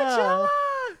 Chella!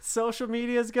 Social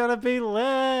media's gonna be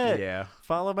lit. Yeah,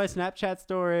 follow my Snapchat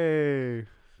story.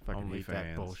 Fucking Only hate fans.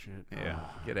 that bullshit. Yeah,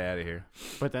 get out of here.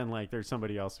 But then like there's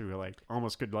somebody else who like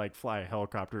almost could like fly a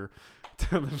helicopter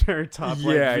to the very top. Yeah,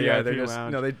 like, yeah. VIP They're just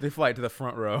lounge. they fly to the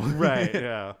front row. Right.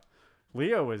 Yeah.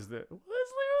 Leo was Leo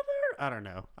there? I don't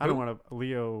know. I don't want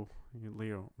to.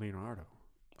 Leonardo.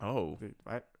 Oh.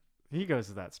 He goes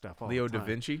to that stuff all Leo the time. Da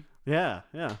Vinci? Yeah.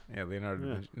 Leonardo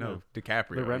da Vinci. No,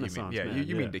 DiCaprio. The Renaissance man,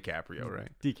 you mean DiCaprio, right?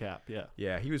 Decap, yeah.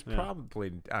 Yeah, he was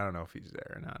probably, I don't know if he's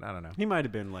there or not. I don't know. He might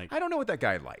have been like. I don't know what that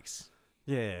guy likes.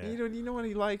 Yeah. You know what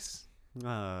he likes? No,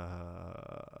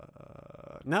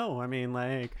 I mean,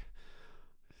 like,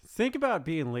 think about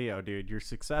being Leo, dude. You're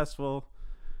successful.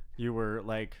 You were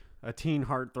like a teen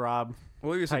heartthrob.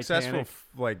 Well, he was successful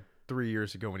like 3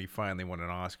 years ago when he finally won an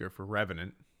Oscar for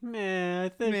Revenant.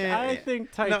 Man, I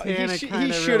think Titanic.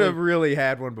 He should have really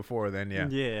had one before then. Yeah.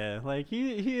 Yeah, like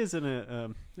he is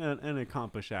an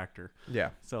accomplished actor.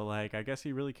 Yeah. So like, I guess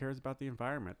he really cares about the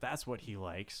environment. That's what he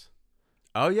likes.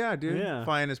 Oh yeah, dude. Yeah.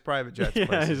 Flying his private jets. Yeah,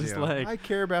 places, just you know. like- I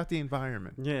care about the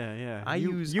environment. Yeah. I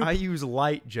You- use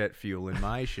light jet fuel in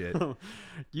my shit.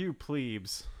 You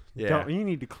plebes. Yeah. You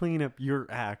need to clean up your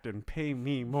act and pay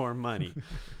me more money.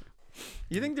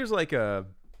 You think there's like a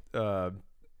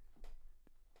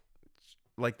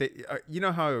like they you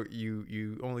know how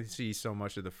you only see so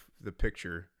much of the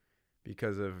picture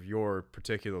because of your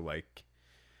particular like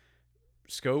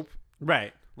scope,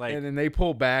 Right. Like, and then they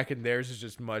pull back and theirs is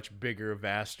just much bigger,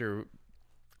 vaster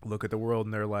look at the world,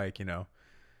 and they're like, yeah,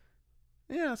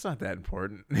 it's not that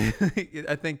important.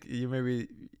 I think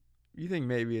you think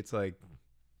maybe it's like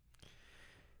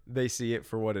they see it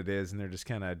for what it is, and they're just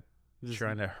kind of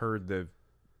trying to herd the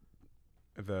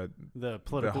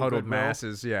political huddled goodwill.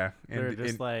 masses, yeah. They're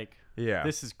just like, yeah,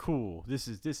 this is cool. This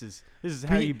is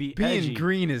how you be being edgy.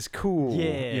 green is cool.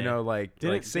 Yeah. Like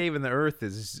Didn't- saving the earth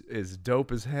is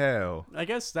dope as hell. I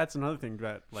guess that's another thing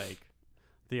that like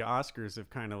the Oscars have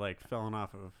kind of like fallen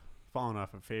off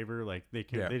of favor. Like they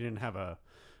didn't have a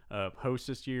host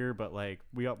this year, but like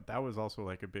that was also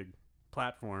like a big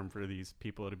platform for these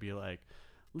people to be like,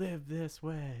 live this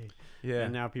way. Yeah,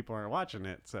 And now people aren't watching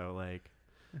it, so like.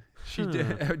 she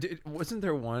did. Wasn't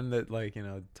there one that like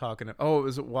talking? It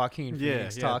was Joaquin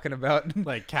Phoenix Yeah. talking about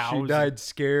Like cows. She died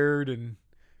scared and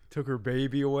took her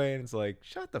baby away, and it's like,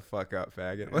 shut the fuck up,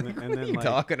 faggot. Like, what are you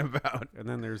talking about? And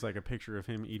then there's like a picture of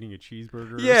him eating a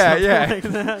cheeseburger. Yeah, or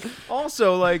something yeah. like that.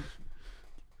 Also, like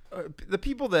the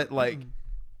people that like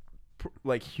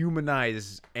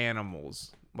humanize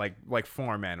animals, like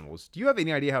farm animals. Do you have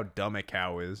any idea how dumb a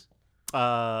cow is?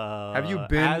 Have you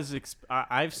been-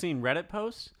 I've seen Reddit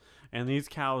posts, and these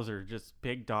cows are just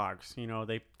big dogs.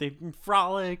 They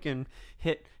frolic and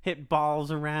hit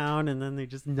balls around, and then they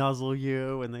just nuzzle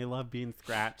you, and they love being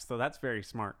scratched. So that's very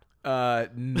smart.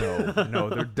 No,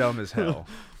 they're dumb as hell.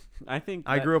 I think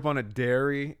I grew up on a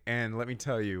dairy, and let me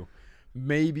tell you,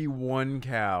 maybe one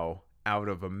cow out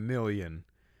of 1,000,000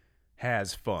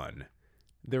 has fun.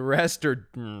 The rest are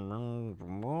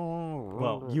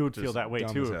Well, you would feel just that way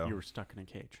dumb too as if hell. you were stuck in a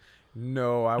cage.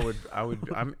 No, I would.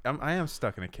 I am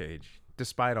stuck in a cage,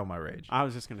 despite all my rage. I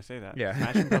was just gonna say that. Yeah.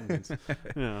 Smashing pumpkins.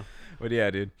 Yeah. But yeah,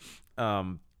 dude.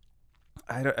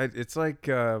 It's like,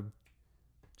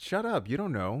 shut up. You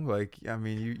don't know. Like, I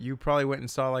mean, you probably went and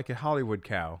saw like a Hollywood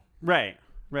cow. Right.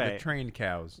 The Right. trained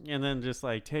cows. And then just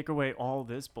like take away all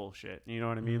this bullshit. You know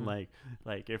what I mean? Mhm.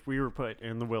 Like if we were put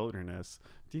in the wilderness,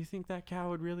 do you think that cow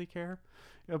would really care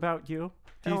about you?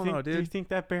 Hell no, Do you dude. think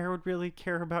that bear would really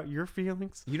care about your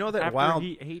feelings? You know that after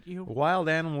he ate you? wild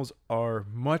animals are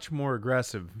much more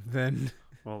aggressive than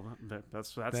Well,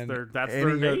 that's than their any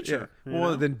other- nature. yeah. you Well,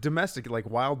 know? than domestic, like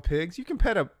wild pigs. You can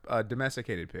pet a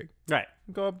domesticated pig. Right.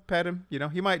 Go up, pet him.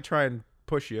 He might try and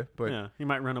push you, but Yeah. He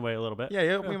might run away a little bit.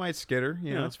 yeah, we might skitter.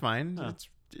 Yeah. It's fine. Yeah. It's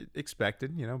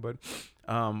expected. But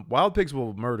wild pigs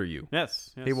will murder you.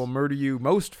 Yes. They will murder you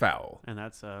most foul. And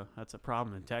that's a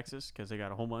problem in Texas because they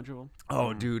got a whole bunch of them.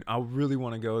 Oh, dude, I really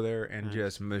want to go there and Nice.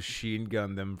 just machine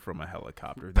gun them from a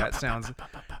helicopter. That sounds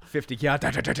 50 cal.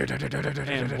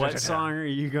 And what song are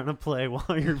you gonna play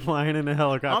while you're flying in a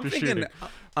helicopter I'm thinking, shooting?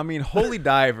 I mean, Holy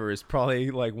Diver is probably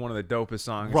like one of the dopest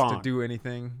songs to Wrong. do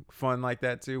anything fun like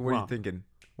that too. What are Wrong. you thinking?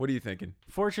 What are you thinking?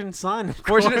 Fortune Son. of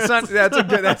Fortunate course. Son.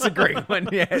 That's a great one.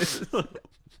 Yes.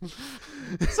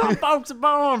 Some folks are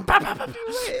born.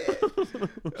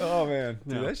 Oh man,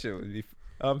 dude, No. that shit would be.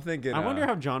 I'm thinking. I wonder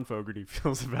how John Fogerty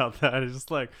feels about that. It's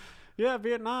just like, yeah,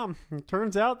 Vietnam. It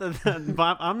turns out that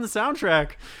I'm the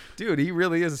soundtrack. dude, he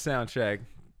really is a soundtrack.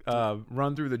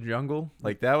 Run Through the Jungle,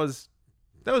 like that was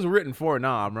written for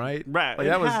Nam, right? Right. Like,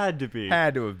 it that was had to be.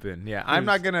 had to have been. Yeah, I'm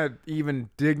not gonna even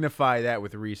dignify that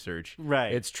with research.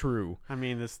 Right. It's true. I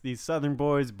mean, these Southern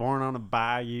boys born on a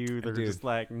bayou. They're Dude. just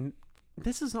like,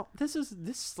 this is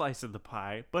this slice of the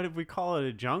pie. But if we call it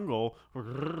a jungle,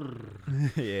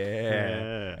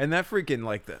 Yeah. And that freaking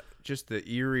like the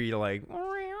eerie like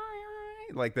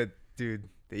the dude.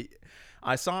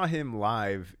 I saw him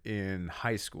live in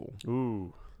high school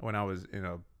ooh, when I was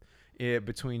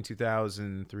between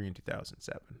 2003 and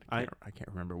 2007. I can't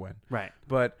remember when. right.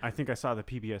 But I think I saw the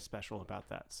PBS special about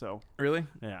that. So really?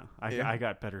 yeah, Yeah. I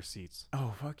got better seats.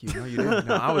 Oh fuck you! No, you didn't.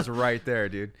 No, I was right there,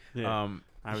 dude. Yeah.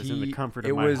 I was in the comfort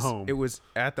of my home. It was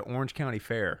at the Orange County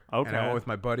Fair. Okay. And I went with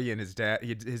my buddy and his dad.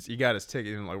 He got his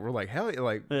ticket, and like we're like hell,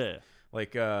 like Yeah.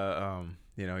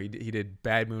 he did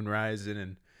Bad Moon Rising,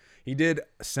 and he did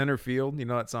Center Field. You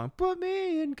know that song? Put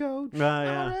me in, coach.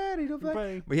 Yeah. I'm ready to play.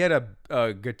 Right. But he had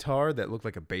a guitar that looked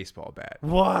like a baseball bat.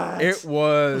 What? It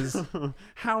was.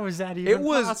 How is that even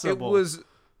possible? It was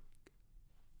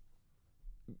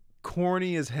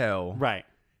corny as hell. right.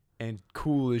 and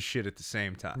cool as shit at the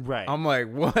same time. Right. I'm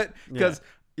like, what? Because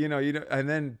and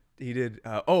then he did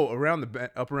around the bend,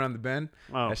 up around the bend.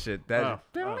 Oh. That shit. That. Oh.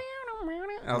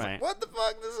 I was Right. like, what the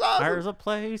fuck? This is awesome. There's a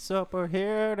place up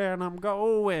here and I'm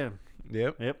going.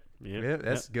 Yep. Yep.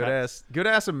 That's good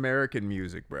ass American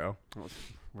music, bro.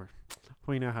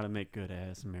 We know how to make good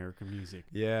ass American music.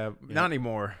 Yeah, not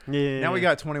anymore. Yeah. Now we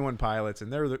got 21 Pilots,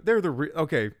 and they're the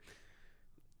okay.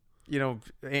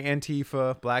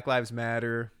 Antifa, Black Lives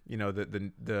Matter.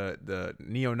 The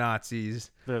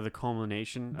neo-Nazis. They're the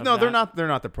culmination. Of No, they're that. not. They're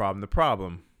not the problem. The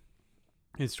problem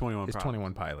It's 21. is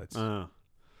 21 Pilots.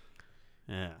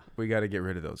 Yeah. We got to get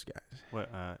rid of those guys. What?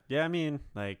 Yeah. I mean,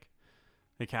 like,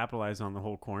 they capitalized on the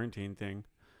whole quarantine thing.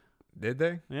 Did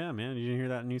they? Yeah, man. You didn't hear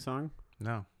that new song?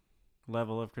 No.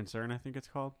 Level of Concern, I think it's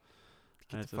called.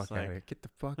 Get the fuck out of here. Get the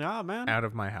fuck yeah, man. out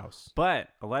of my house. But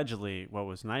allegedly, what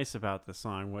was nice about the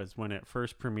song was when it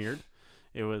first premiered,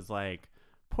 it was like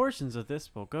portions of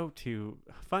this will go to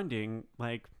funding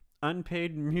like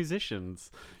unpaid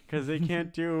musicians because they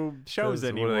can't do shows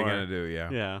anymore. What are they gonna do? Yeah.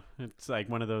 Yeah, it's like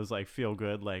one of those like feel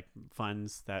good like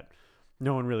funds that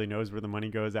no one really knows where the money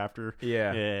goes after.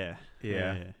 Yeah.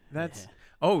 That's.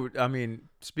 Oh, I mean,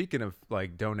 speaking of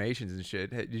like donations and shit,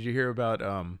 did you hear about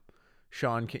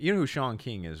Sean King? You know who Sean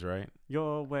King is, right?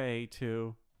 Your way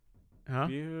to. Huh?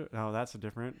 Oh, that's a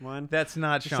different one. That's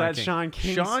not Sean That's King. Sean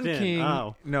King. Sean spin. King.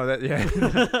 Oh. No,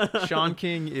 that Sean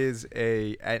King is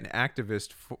an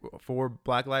activist for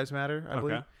Black Lives Matter, I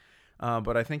believe.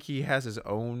 But I think he has his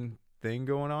own thing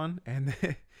going on, and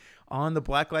on the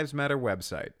Black Lives Matter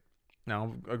website.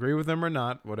 Now, agree with them or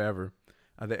not, whatever.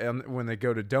 When they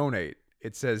go to donate,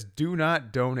 it says, "Do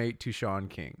not donate to Sean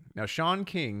King." Now, Sean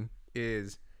King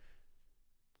is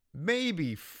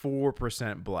maybe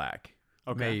 4% black.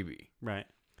 Okay. Maybe. Right.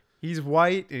 He's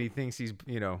white and he thinks he's,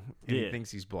 he thinks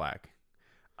he's black.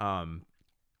 And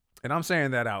I'm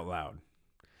saying that out loud.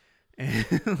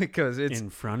 Because it's in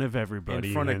front of everybody.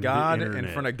 in front of God,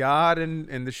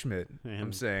 and the Schmidt.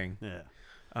 I'm saying.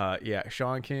 Yeah.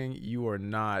 Sean King, you are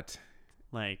not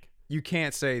like you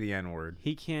can't say the N-word.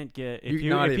 he can't get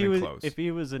close. If he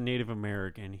was a Native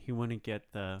American, he wouldn't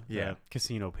get the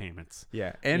casino payments.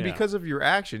 Yeah. And because of your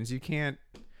actions, you can't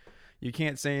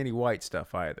say any white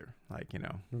stuff either. Like,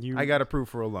 I got approved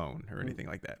for a loan or anything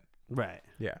like that. Right.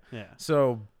 Yeah. Yeah.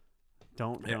 So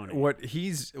don't donate.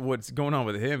 What's going on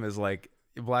with him is like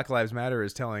Black Lives Matter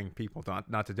is telling people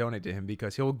not to donate to him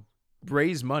because he'll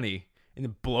raise money and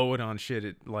then blow it on shit.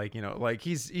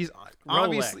 He's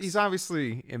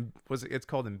obviously it's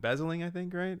called embezzling, I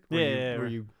think, right? Where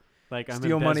you like I'm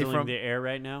steal money embezzling from the air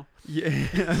right now. Yeah,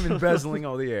 I'm embezzling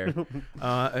all the air.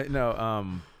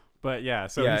 But yeah,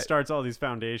 so he starts all these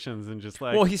foundations and just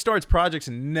like. Well, he starts projects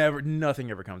and nothing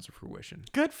ever comes to fruition.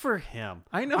 Good for him.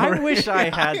 I know. I right? wish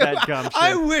I had that gumption.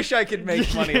 I wish I could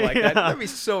make money like that. That'd be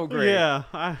so great.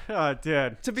 Yeah,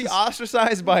 dude. To be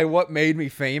ostracized by what made me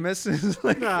famous is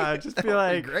like. Just be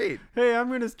like, great. Hey,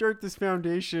 I'm gonna start this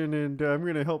foundation and I'm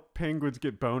gonna help penguins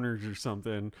get boners or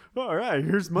something. All right,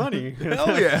 here's money.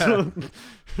 Hell yeah.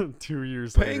 2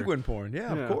 years later. Penguin porn,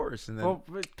 yeah, of course. And then, well,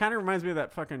 it kind of reminds me of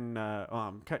that fucking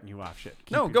cutting you off shit.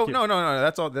 No.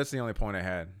 That's all. That's the only point I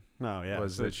had. No, yeah.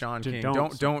 Was that Sean King?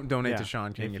 Don't donate to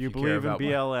Sean King if you believe care in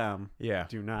BLM. Yeah.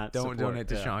 Do not. Don't support, donate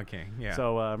to Sean King. Yeah.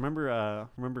 So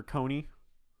remember Coney?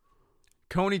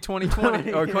 Coney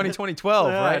 2020 or Coney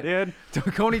 2012, right? Dude.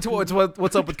 Coney.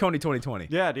 What's up with Coney 2020?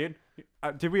 Yeah, dude.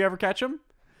 Did we ever catch him?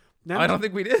 No? I don't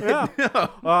think we did. Yeah.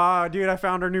 No. Dude, I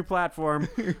found our new platform.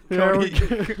 Cody,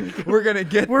 we're gonna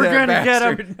get. We're that gonna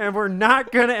bastard. get him, and we're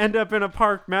not gonna end up in a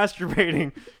park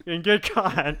masturbating and get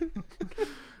caught.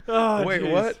 Oh, wait,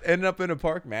 geez. what? End up in a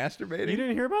park masturbating? You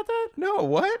didn't hear about that? No,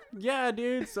 what? Yeah,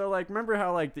 dude. So like, remember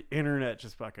how like the internet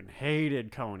just fucking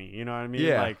hated Coney? You know what I mean?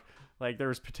 Yeah. Like there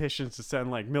was petitions to send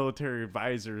like military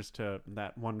advisors to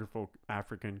that wonderful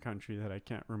African country that I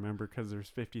can't remember because there's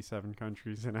 57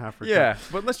 countries in Africa. Yeah,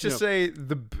 but let's just say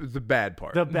the bad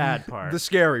part. The bad part. The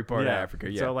scary part of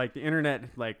Africa, yeah. So like the internet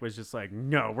like was just like,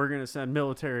 no, we're going to send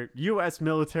U.S.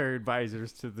 military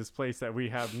advisors to this place that we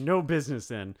have no business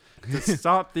in to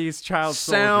stop these child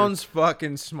soldiers. Sounds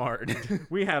fucking smart.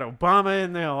 We had Obama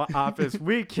in the office.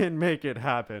 We can make it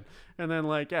happen. And then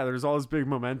like, yeah, there's all this big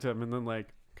momentum and then like,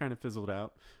 kind of fizzled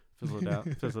out.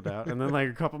 And then like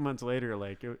a couple months later,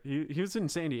 like he was in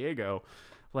San Diego,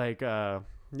 like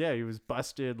he was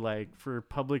busted like for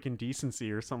public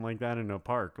indecency or something like that in a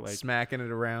park, like smacking it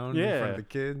around in front of the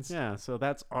kids. Yeah, so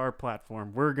that's our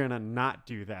platform. We're gonna not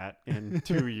do that in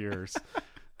 2 years.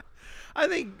 I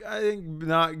think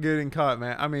not getting caught,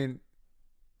 man. I mean,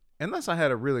 unless I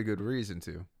had a really good reason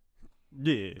to.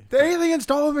 Yeah. The aliens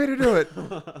told me to do it.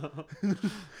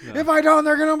 If I don't,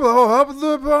 they're gonna blow up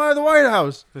the White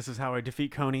House. This is how I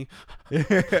defeat Coney.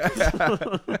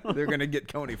 They're gonna get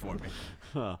Coney for me.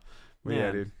 Oh,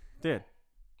 Yeah, man. Dude.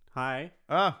 Hi.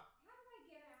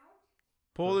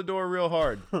 Pull the door real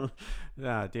hard.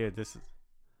 Dude, this is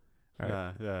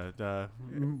All the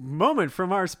moment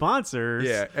from our sponsors.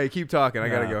 Yeah. Hey, keep talking. I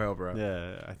gotta go help her out.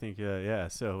 Yeah, I think yeah.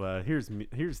 So here's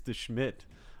the Schmidt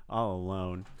all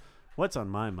alone. What's on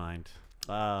my mind?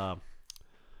 I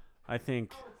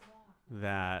think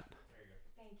that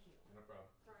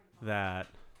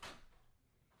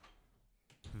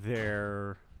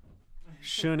there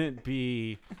shouldn't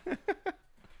be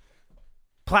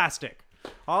plastic.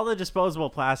 All the disposable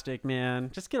plastic, man.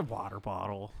 Just get a water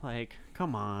bottle. Like,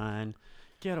 come on,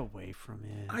 get away from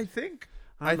it. I think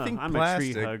I'm a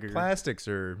tree hugger. plastics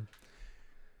are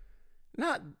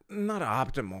not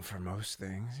optimal for most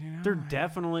things. You know, They're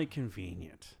definitely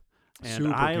convenient. And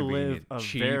Super I convenient, live a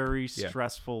cheap. very Yeah.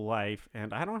 stressful life,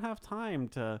 and I don't have time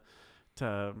to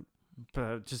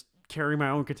just carry my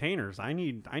own containers. I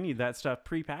need that stuff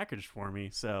prepackaged for me.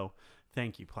 So,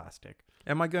 thank you, plastic.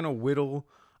 Am I gonna whittle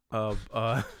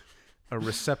a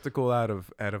receptacle out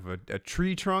of a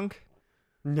tree trunk?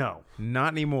 No,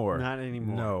 Not anymore. not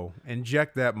anymore. No.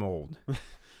 Inject that mold.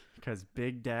 Because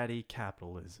Big Daddy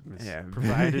capitalism has Yeah.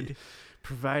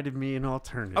 provided me an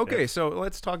alternative. Okay, so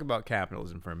let's talk about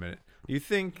capitalism for a minute. Do you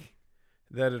think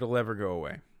that it'll ever go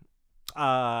away?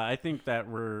 I think that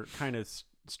we're kind of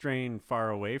straying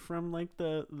far away from like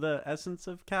the essence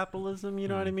of capitalism. You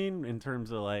know what I mean? In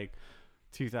terms of like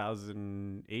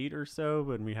 2008 or so,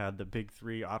 when we had the big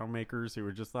three automakers who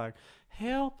were just like,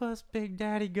 "Help us, Big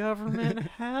Daddy government,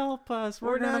 help us.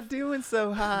 We're not doing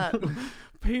so hot."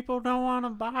 People don't want to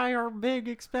buy our big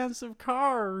expensive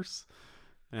cars."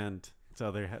 And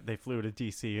so they flew to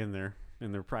DC in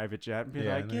their private jet and be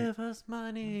Yeah, like, "Give us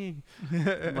money."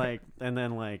 Like, and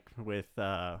then like with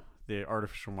the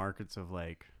artificial markets of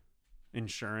like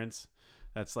insurance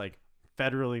that's like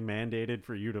federally mandated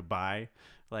for you to buy,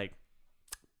 like,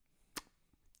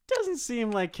 doesn't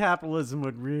seem like capitalism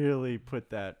would really put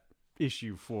that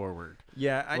issue forward.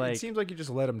 Yeah, Like- it seems like you just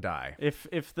let them die.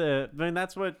 I mean,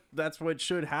 that's what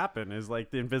should happen, is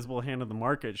like the invisible hand of the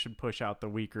market should push out the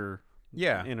weaker,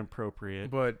 Yeah,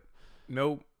 inappropriate. but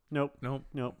nope. Nope.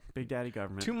 Big Daddy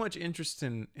government. Too much interest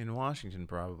in Washington,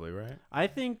 probably, right? I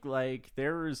think like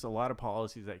there was a lot of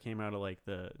policies that came out of like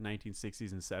the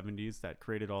 1960s and 70s that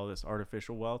created all this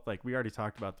artificial wealth. Like we already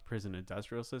talked about the prison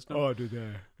industrial system. did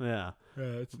they? Yeah.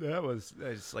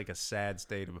 It's like a sad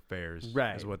state of affairs,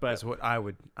 Right, Is what, but- that's what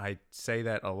I say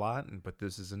that a lot, but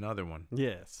this is another one.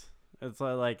 Yes. It's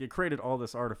like it created all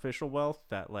this artificial wealth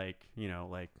that like, you know,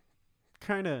 like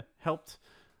kind of helped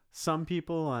some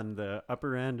people on the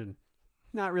upper end and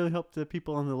not really helped the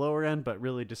people on the lower end, but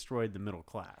really destroyed the middle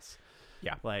class.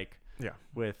 Yeah. Like Yeah.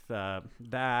 with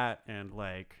that and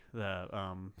like the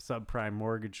subprime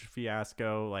mortgage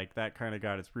fiasco, like that kind of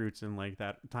got its roots in like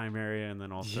that time area. And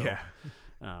then also, Yeah.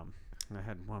 I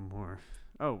had one more.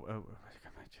 I was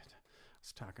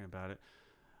talking about it.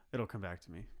 It'll come back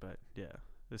to me, but yeah,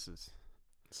 this is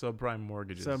Subprime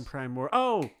mortgages.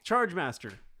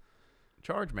 ChargeMaster.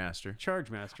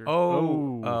 ChargeMaster.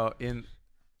 Oh.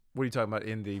 What are you talking about?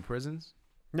 In the prisons?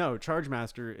 No,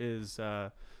 ChargeMaster is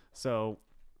so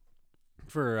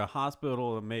for a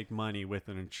hospital to make money with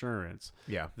an insurance,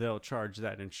 Yeah. they'll charge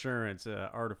that insurance an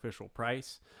artificial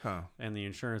price, Huh. and the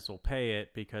insurance will pay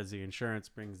it because the insurance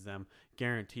brings them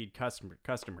guaranteed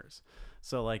customers.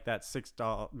 So like that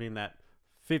that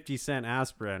 50-cent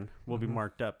aspirin will be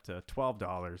marked up to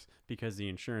 $12 because the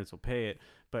insurance will pay it.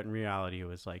 But in reality, it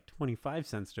was like 25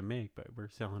 cents to make, but we're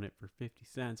selling it for 50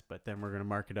 cents, but then we're going to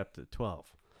mark it up to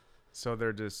 12. So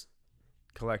they're just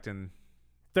collecting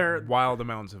They're wild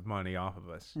amounts of money off of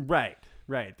us. right.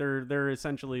 They're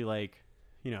essentially like,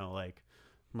 you know, like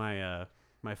my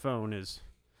phone is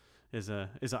an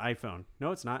iPhone.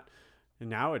 No, it's not. And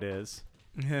now it is.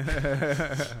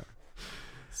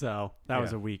 So that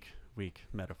was Yeah. a weak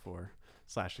metaphor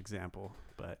 / example,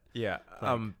 but Yeah.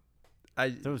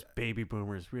 like, those baby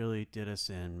boomers really did us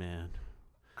in, man.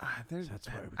 That's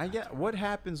why we I got get what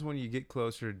happens when you get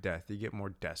closer to death. You get more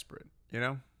desperate. You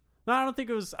know. No, I don't think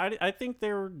it was. I think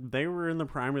they were in the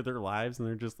prime of their lives, and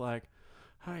they're just like,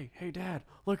 hey, Dad,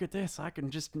 look at this. I can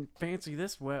just fancy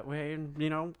this way, and you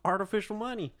know, artificial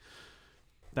money.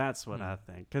 That's what I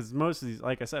think. Because most of these,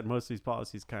 like I said, most of these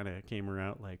policies kind of came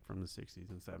around like from the 60s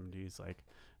and 70s, like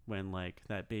when like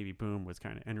that baby boom was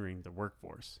kind of entering the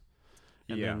workforce.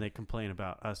 And Yeah. then they complain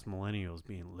about us millennials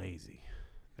being lazy.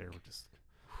 They were just,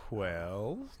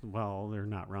 Well, they're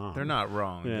not wrong. they're not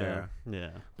wrong. Yeah.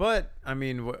 Yeah. But I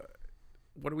mean,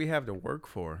 what do we have to work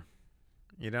for?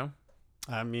 You know,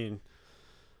 I mean,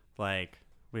 like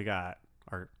we got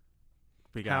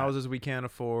houses we can't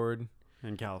afford,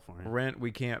 in California. rent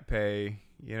we can't pay.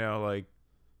 You know, like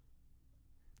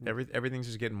everything's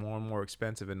just getting more and more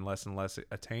expensive and less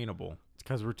attainable. It's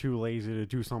because we're too lazy to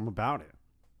do something about it.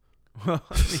 Well,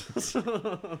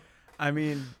 I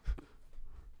mean,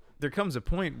 there comes a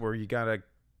point where you gotta,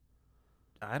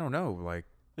 I don't know, like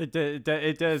It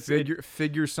does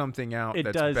figure something out it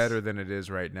that's does- better than it is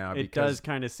right now. it Because does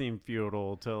kind of seem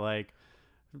futile to like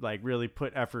really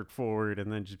put effort forward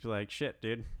and then just be like, shit,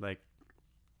 dude, like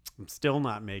I'm still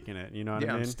not making it. You know what I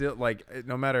mean? I'm still like,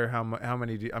 no matter how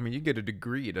many, I mean, you get a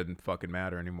degree, it doesn't fucking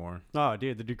matter anymore. Oh,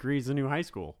 dude, the degree's the new high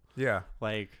school. Yeah.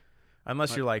 Like,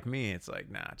 Unless you're like me, it's like,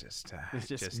 nah, just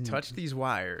touch these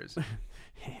wires.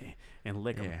 and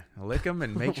lick them. Yeah, lick them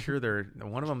and make sure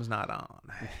one of them's not on.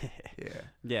 Yeah.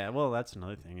 Yeah, well, that's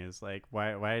another thing is like,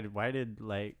 why did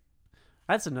like,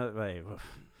 that's another like,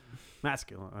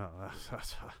 masculine. Like,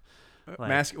 What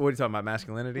are you talking about?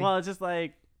 Masculinity? well, it's just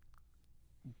like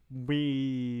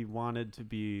we wanted to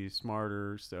be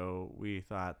smarter, so we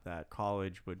thought that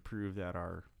college would prove that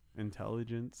our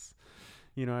intelligence.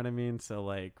 You know what I mean? So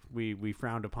like we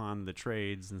frowned upon the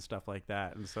trades and stuff like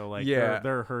that, and so like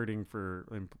they're hurting for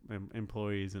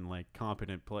employees and like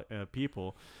competent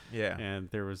people. Yeah. And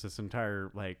there was this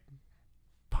entire like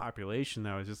population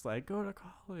that was just like, go to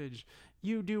college,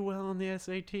 you do well on the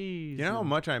SATs. You know how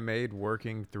much I made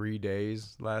working 3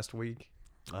 days last week?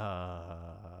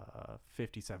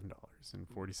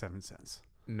 $57.47.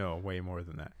 No, way more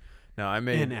than that. No, I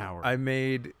made an hour. I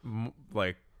made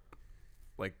like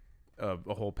a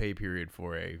whole pay period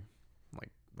for a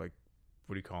like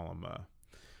what do you call them?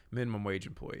 Minimum wage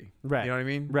employee. Right. You know what I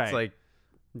mean? Right. It's like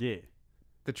Yeah.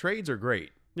 the trades are great.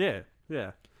 Yeah.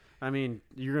 Yeah. I mean,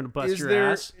 you're gonna bust your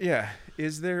ass. Yeah.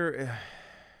 Is there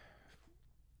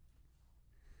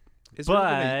is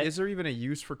there even a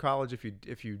use for college if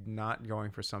you not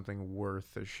going for something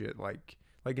worth a shit like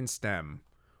in STEM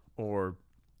or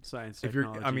Science, if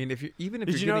technology. you're I mean if you even if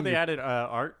Did you're you know getting they added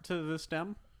art to the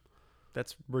STEM?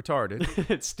 that's retarded.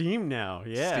 It's STEAM now.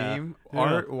 Yeah. STEAM Yeah.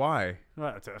 art why?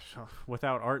 Well,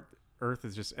 without art, Earth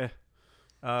is just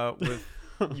With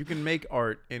you can make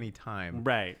art anytime.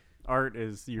 Right. Art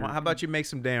is your. Well, how about you make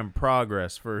some damn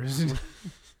progress first?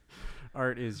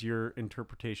 Art is your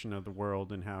interpretation of the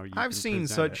world and how you. I've can seen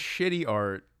present such it. shitty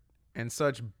art and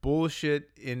such bullshit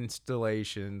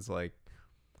installations. Like,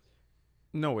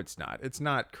 no, it's not. It's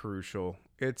not crucial.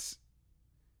 It's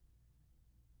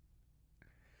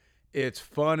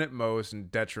fun at most and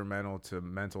detrimental to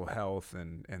mental health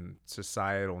and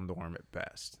societal norm at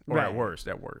best, or Right. at worst.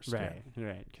 Right.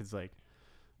 Right. Because like,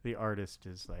 the artist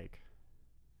is like.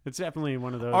 It's definitely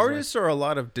one of those. Artists are a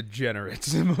lot of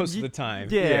degenerates most of the time.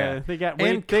 Yeah, they got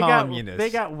way, and communists. They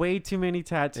got way too many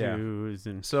tattoos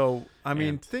and So I mean,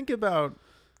 And- think about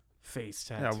face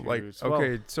yeah, tattoos. like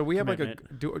okay, so we have like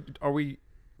commitment. are we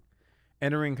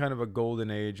entering kind of a golden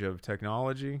age of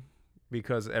technology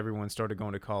because everyone started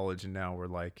going to college and now we're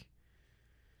like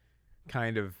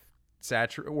kind of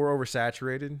we're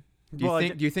oversaturated?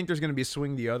 Do you think there's going to be a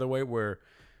swing the other way where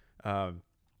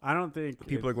I don't think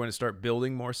people are going to start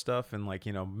building more stuff and like,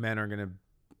 you know, men are going to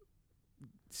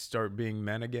start being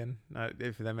men again,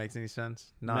 if that makes any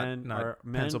sense? Not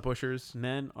pencil pushers.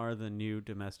 Men are the new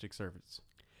domestic servants.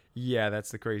 Yeah,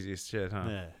 that's the craziest shit, huh?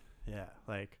 Yeah,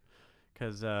 like,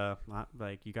 because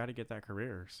like you got to get that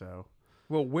career. So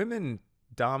Well, women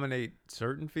dominate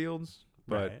certain fields,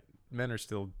 but right. men are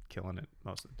still killing it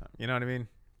most of the time. You know what I mean?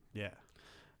 Yeah,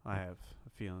 I have a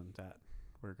feeling that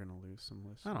we're gonna lose some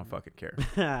listeners. I don't fucking care.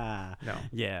 No.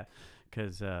 Yeah,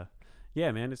 because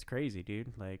yeah, man, it's crazy,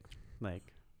 dude. Like.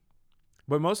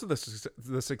 But most of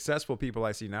the successful people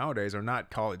I see nowadays are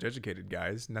not college educated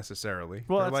guys necessarily.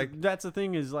 Well, that's the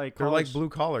thing is like they're college, like blue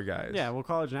collar guys. Yeah, well,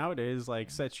 college nowadays like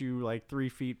sets you like 3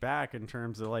 feet back in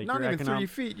terms of like not your even 3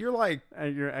 feet. You're like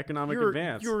your economic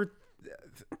advance. You're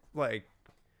like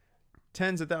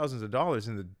tens of thousands of dollars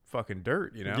in the fucking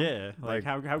dirt. You know? Yeah. Like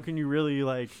how can you really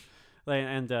like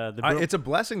and it's a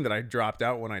blessing that I dropped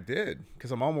out when I did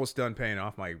because I'm almost done paying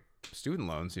off my student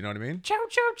loans. You know what I mean? Chow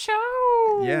chow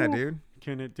chow. Yeah, dude.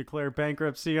 Can it declare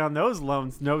bankruptcy on those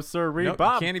loans? No, sir, Nope,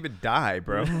 Bob. you can't even die,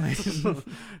 bro.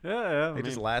 Yeah, They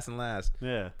just last and last.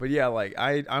 Yeah. But yeah, like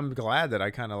I'm glad that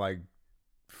I kind of like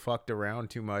fucked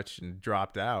around too much and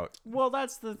dropped out. Well,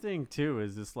 that's the thing too.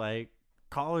 Is this like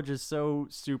college is so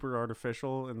super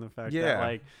artificial in the fact that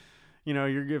like, you know,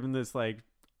 you're given this like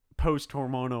post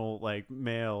hormonal like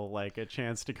male like a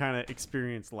chance to kind of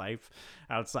experience life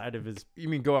outside of his. You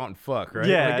mean go out and fuck, right?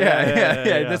 Yeah, Like,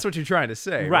 yeah. That's what you're trying to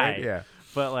say, right? Yeah.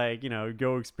 But like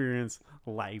go experience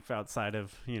life outside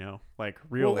of like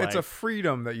real life. It's a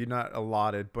freedom that you're not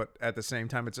allotted, but at the same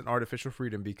time, it's an artificial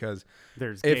freedom because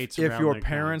there's gates if around your the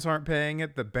parents aren't paying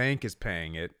it, the bank is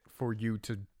paying it for you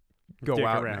to go Dick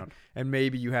out around. and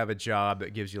maybe you have a job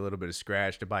that gives you a little bit of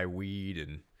scratch to buy weed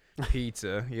and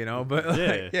pizza, but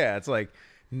like, it's like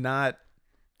not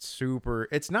super.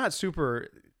 It's not super.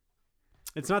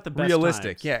 It's not the best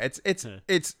realistic. times. Yeah,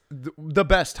 it's the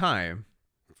best time.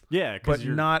 Yeah, but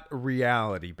not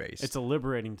reality based. It's a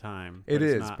liberating time. It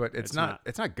is, but it's not.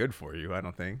 It's not good for you. I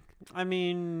don't think. I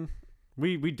mean,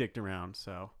 we dicked around,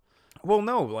 so. Well,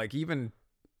 no, like even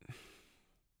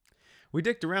we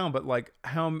dicked around, but like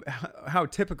how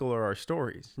typical are our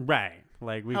stories? Right,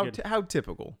 like how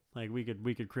typical? Like we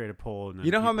could create a poll,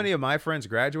 and how many of my friends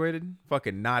graduated?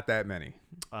 Fucking not that many.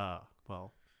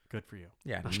 Well, good for you.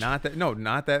 Yeah, not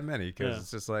that many because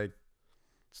it's just like.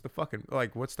 It's the fucking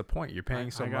like. What's the point? You're paying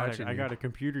so much. I got a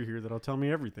computer here that'll tell me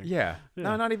everything. Yeah.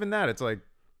 No, not even that. It's like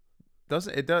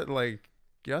it doesn't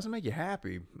make you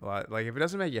happy. Like if it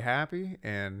doesn't make you happy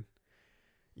and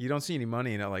you don't see any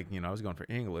money in it, like I was going for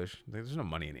English. There's no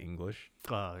money in English.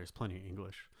 There's plenty of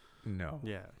English. No.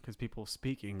 Yeah, because people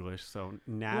speak English, so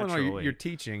naturally. Well, no, you're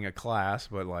teaching a class,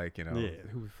 but like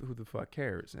who the fuck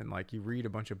cares? And like you read a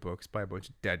bunch of books by a bunch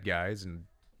of dead guys and.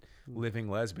 Living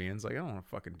lesbians, like I don't want to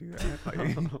fucking do that.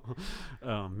 Like,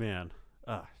 oh man,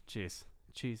 cheese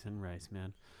and rice,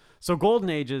 man. So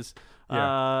golden ages.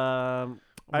 Yeah.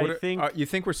 I think you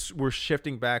think we're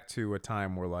shifting back to a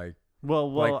time where like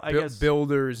I guess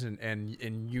builders and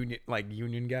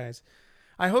union guys.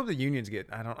 I hope the unions get.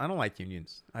 I don't like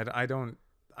unions. I don't.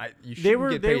 You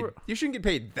shouldn't get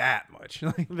paid that much.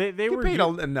 Like, they were paid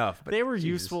enough. But they were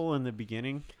useful in the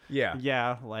beginning.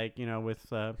 Yeah, like with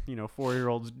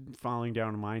 4-year-olds falling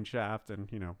down a mine shaft and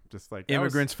just like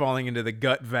immigrants falling into the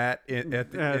gut vat in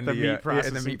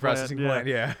the meat processing plant.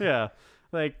 Yeah,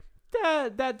 like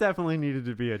that definitely needed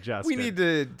to be adjusted. We need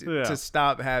to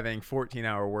stop having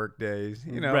 14-hour work days.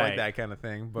 Right. Like that kind of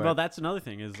thing. But well, that's another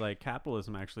thing is like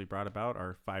capitalism actually brought about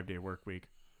our 5-day work week.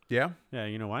 Yeah.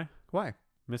 You know why? Why?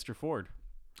 Mr. Ford.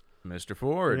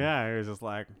 Yeah, he was just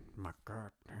like, my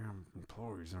goddamn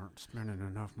employees aren't spending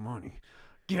enough money.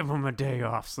 Give them a day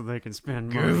off so they can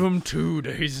spend money. Give them 2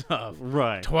 days off.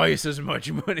 Right. Twice as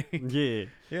much money.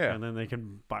 Yeah. And then they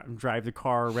can drive the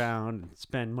car around and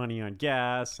spend money on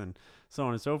gas and so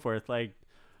on and so forth. Like,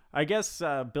 I guess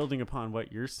building upon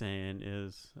what you're saying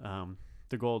is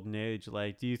the golden age.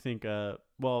 Like, do you think,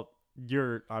 well,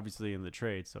 you're obviously in the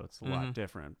trade, so it's a lot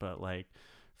different. But, like,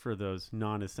 for those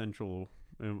non-essential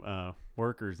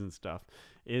workers and stuff,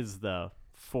 is the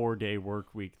 4-day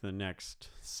work week the next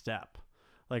step?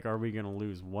 Like, are we going to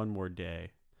lose one more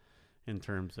day in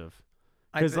terms of,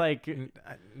 because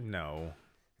no,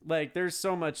 like there's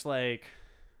so much like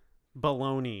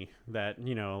baloney that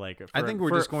like I think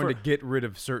we're just going to get rid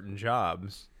of certain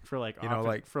jobs for like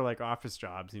for like office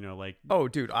jobs, like, oh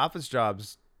dude, office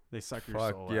jobs, they suck your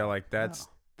soul yeah out. Like that's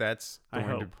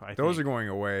going those are going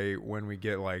away when we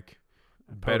get like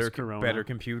better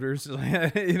computers,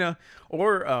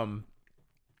 or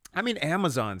I mean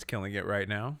Amazon's killing it right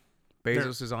now.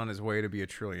 Bezos is on his way to be a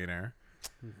trillionaire,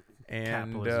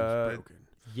 and broken.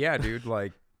 Yeah, dude,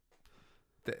 like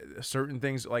certain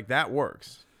things like that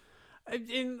works.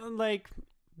 In like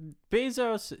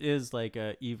Bezos is like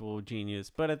a evil genius,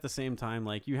 but at the same time,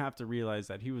 like you have to realize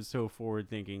that he was so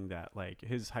forward thinking that like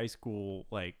his high school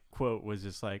like quote was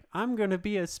just like, I'm gonna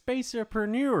be a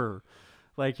spacerpreneur.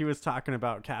 Like he was talking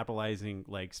about capitalizing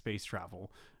like space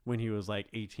travel when he was like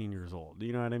 18 years old.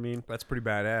 You know what I mean? That's pretty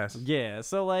badass. Yeah.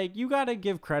 So like you got to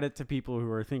give credit to people who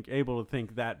are able to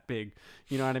think that big.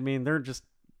 You know what I mean? They're just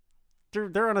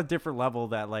they're on a different level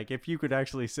that like if you could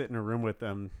actually sit in a room with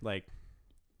them, like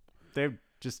they'd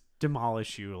just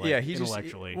demolish you. Like,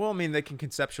 intellectually. Well, I mean, they can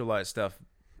conceptualize stuff.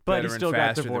 But he still got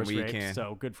faster divorce than we raped, can.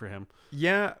 so good for him.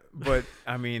 Yeah, but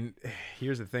I mean,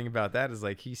 here's the thing about that is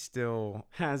like he still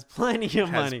has plenty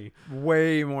of money,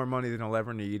 way more money than he'll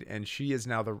ever need, and she is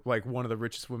now one of the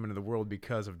richest women in the world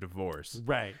because of divorce,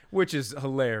 right? Which is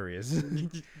hilarious.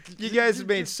 You guys have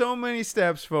made so many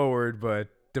steps forward, but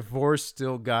divorce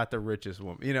still got the richest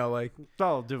woman.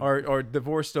 Or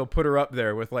divorce still put her up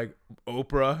there with like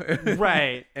Oprah,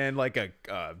 right? And like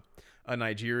a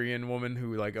Nigerian woman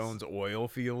who like owns oil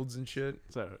fields and shit.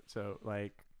 So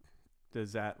like,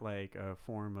 does that like a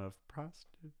form of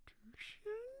prostitution?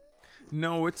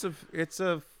 No, it's a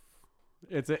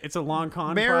long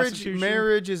con marriage. prostitution.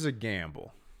 Marriage is a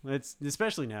gamble. It's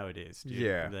especially nowadays, dude.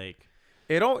 Yeah. Like,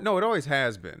 It always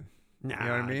has been. nah, You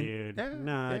know what I mean? dude. Yeah,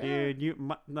 Nah, yeah.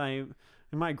 dude.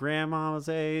 My grandma's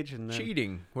age, and then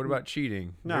Cheating. What about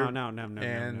cheating? No, You're- no.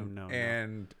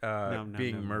 And No,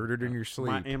 being murdered in your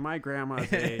sleep. In my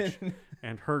grandma's age,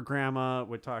 and her grandma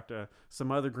would talk to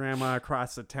some other grandma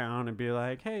across the town and be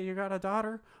like, "Hey, you got a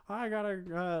daughter? I got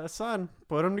a son.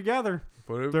 Put them together.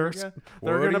 They're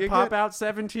gonna pop out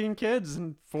 17 kids,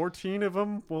 and 14 of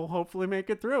them will hopefully make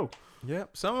it through."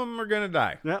 Yep. Some of them are gonna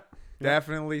die. Yep.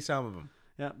 Definitely some of them.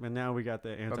 Yep. And now we got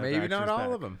the anti-vaxxers But maybe not all back.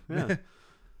 of them. Yeah.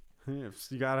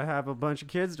 You gotta have a bunch of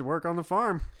kids to work on the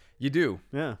farm. You do.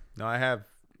 Yeah. No, I have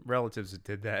relatives that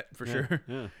did that for sure.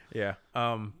 Yeah.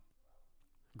 Yeah.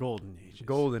 Golden ages.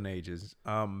 Golden ages.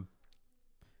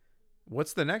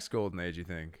 What's the next golden age, you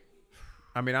think?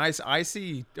 I mean, I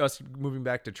see us moving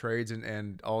back to trades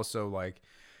and also like,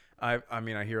 I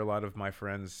mean, I hear a lot of my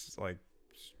friends like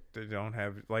they don't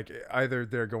have like either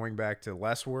they're going back to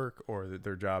less work or that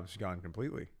their job's gone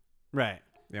completely. Right.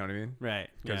 You know what I mean? Right.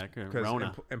 Yeah. Because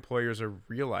Rona. employers are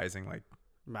realizing like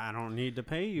I don't need to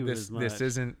pay you as much. this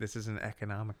isn't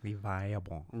economically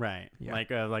viable. Right. Yeah.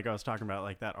 Like I was talking about,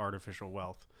 like that artificial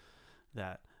wealth.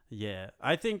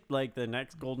 I think like the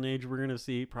next golden age we're gonna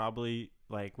see probably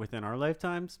like within our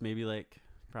lifetimes, maybe like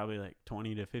probably like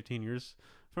 20 to 15 years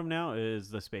from now is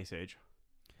the space age.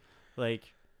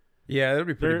 Like Yeah, that'd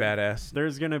be pretty badass.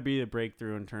 there's gonna be a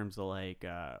breakthrough in terms of like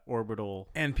orbital.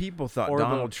 And people thought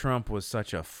Orbital- Donald Trump was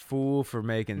such a fool for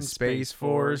making Space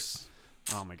Force.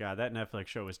 Oh my god, that Netflix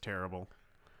show was terrible.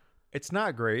 It's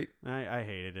not great. I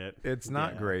hated it. It's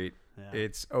not Yeah. great. Yeah.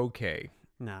 It's okay.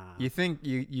 Nah. You think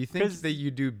 'Cause- that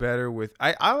you do better with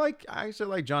I actually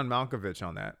like John Malkovich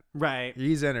on that. Right.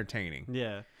 He's entertaining.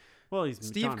 Yeah. Well, he's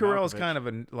Steve John Carell's Malkovich. kind of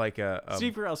a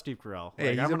Steve Carell. Yeah, Like,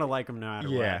 he's I'm a- gonna like him no matter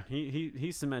yeah. what.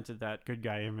 He cemented that good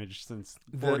guy image since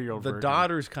 40-year-old the version.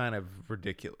 daughter's kind of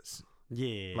ridiculous.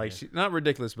 Yeah. Like she's not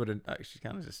ridiculous, but she's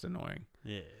kind of just annoying.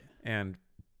 Yeah. And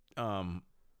Talking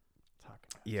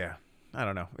yeah, I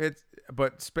don't know.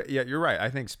 Yeah, you're right. I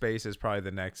think space is probably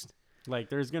the next. like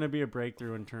there's gonna be a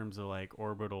breakthrough in terms of like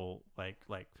orbital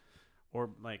or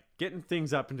getting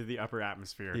things up into the upper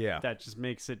atmosphere. Yeah. That just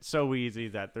makes it so easy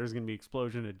that there's gonna be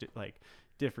explosion of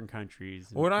different countries.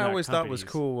 and, What I always thought was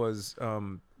companies. cool was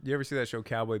you ever see that show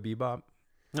Cowboy Bebop?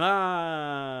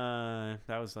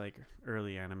 That was like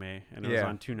early anime, and it was Yeah.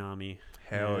 on Toonami.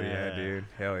 Hell yeah, dude.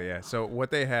 Hell yeah. So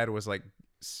what they had was like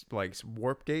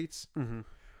warp gates Mm-hmm.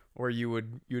 where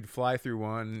you'd fly through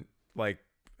one like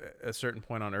a certain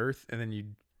point on Earth and then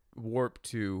you'd warp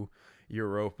to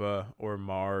Europa or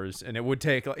Mars and it would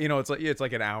take it's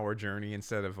like an hour journey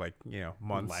instead of like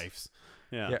months. Lives.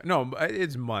 Yeah. Yeah, no,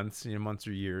 it's months, months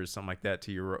or years, something like that.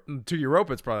 To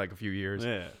Europa, it's probably like a few years.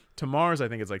 Yeah. To Mars, I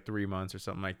think it's like 3 months or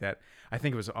something like that. I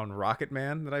think it was on Rocket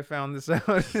Man that I found this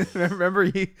out. Remember,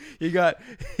 he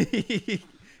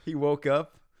woke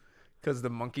up because the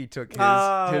monkey took his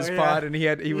yeah. pod and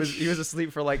he was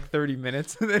asleep for like 30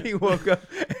 minutes and then he woke up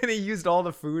and he used all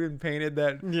the food and painted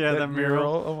that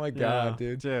mural. Oh my god,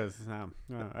 dude! Just,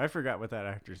 I forgot what that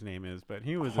actor's name is, but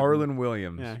he was Harlan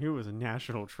Williams. Yeah, he was a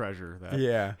national treasure that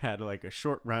Yeah. had like a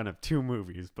short run of 2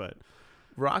 movies, but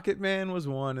Rocket Man was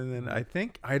one, and then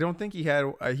I don't think he had.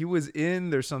 He was in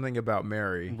There's Something About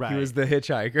Mary. Right. He was the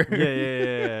hitchhiker.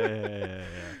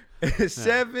 yeah.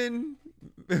 7.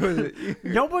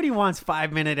 Nobody wants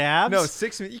 5-minute abs. No,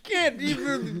 6 minutes. You can't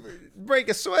even break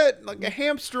a sweat like a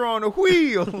hamster on a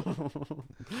wheel.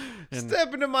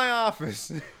 Step into my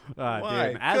office. Why?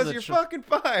 Dude, as Because a you're fucking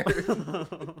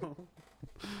fired.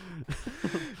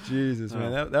 Jesus,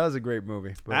 man, that was a great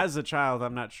movie. But... As a child,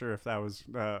 I'm not sure if that was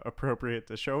appropriate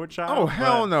to show a child. Oh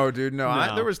hell but, no, dude! No,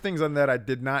 No. there was things on that I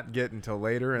did not get until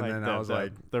later, and then I was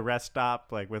like, the rest stop,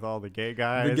 like with all the gay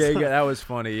guys. the gay guy. That was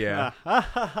funny, yeah.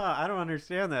 I don't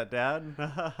understand that, Dad.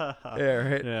 Yeah,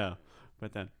 right. Yeah.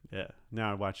 But then,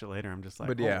 now I watch it later. I'm just like,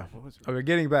 But yeah, what was we're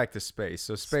getting back to space.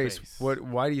 So space. Space.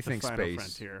 Why do you the think final space?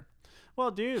 frontier?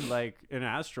 Well, dude, like an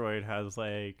asteroid has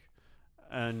like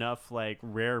enough like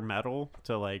rare metal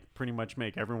to like pretty much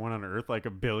make everyone on Earth like a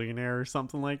billionaire or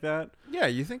something like that. Yeah,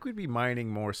 you think we'd be mining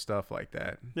more stuff like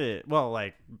that? Well,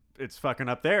 like it's fucking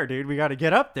up there, dude. We got to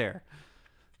get up there.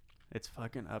 It's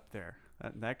fucking up there.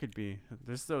 That could be.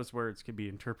 Those words could be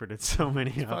interpreted so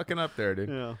many. Fucking up there, dude.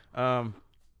 Yeah.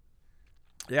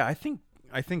 Yeah, I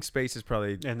think space is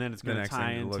probably And then it's the going to next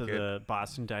tie thing to into look at. the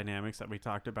Boston Dynamics that we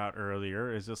talked about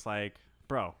earlier. Is just like,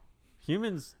 bro,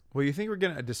 humans. Well, you think we're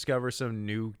gonna discover some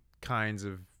new kinds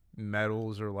of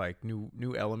metals or like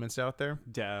new elements out there?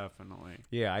 Definitely.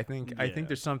 Yeah, I think Yeah.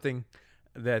 there's something.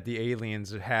 that the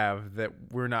aliens have that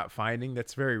we're not finding.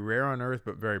 That's very rare on Earth,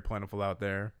 but very plentiful out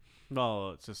there.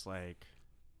 Well, it's just like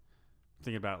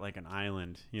thinking about like an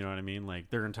island. You know what I mean? Like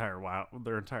their entire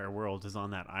world is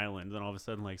on that island, and all of a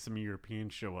sudden, like some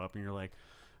Europeans show up, and you're like,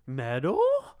 metal?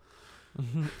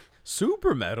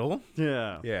 Super metal.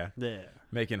 Yeah. Yeah.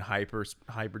 Making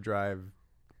hyperdrive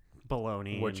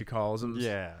baloney. What you calls them?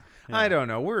 Yeah. I don't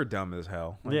know. We're dumb as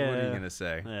hell. Like, what are you gonna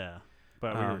say? Yeah.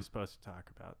 But we were supposed to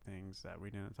talk about things that we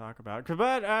didn't talk about.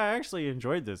 But I actually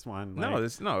enjoyed this one. Like,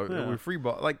 we free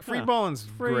ball. Like free balling's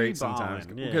great sometimes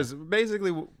because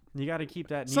basically you got to keep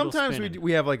that. Needle sometimes spinning.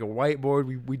 we have like a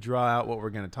whiteboard. We draw out what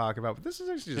we're going to talk about. But this is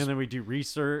actually just, and then we do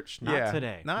research. Not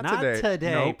today. Not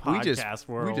today. Nope, podcast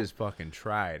world. We just fucking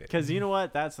tried it. Because you know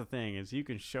what? That's the thing is you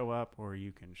can show up or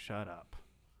you can shut up.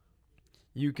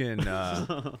 You can.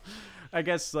 I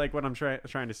guess like what I'm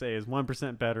trying to say is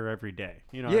 1% better every day.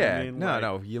 You know what I mean?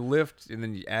 No. You lift and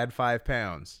then you add 5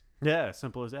 pounds. Yeah,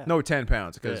 simple as that. No, 10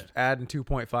 pounds because adding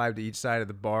 2.5 to each side of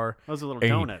the bar. Those are little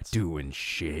donuts. Doing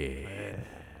shit.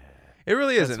 It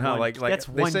really isn't, huh? Like that's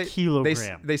 1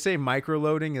 kilogram. They say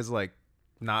microloading is like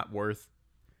not worth.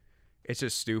 It's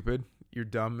just stupid. You're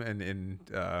dumb and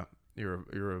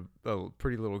you're a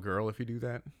pretty little girl if you do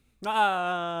that.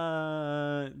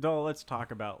 Though let's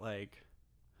talk about like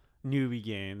newbie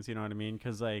gains, you know what I mean?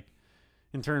 Because like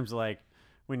in terms of like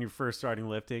when you're first starting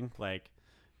lifting, like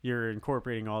you're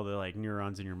incorporating all the like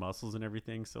neurons in your muscles and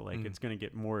everything, so like it's gonna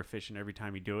get more efficient every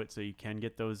time you do it, so you can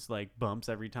get those like bumps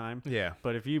every time. Yeah.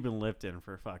 But if you've been lifting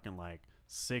for fucking like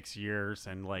 6 years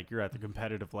and like you're at the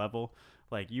competitive level,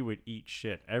 like you would eat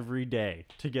shit every day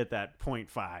to get that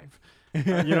 0.5.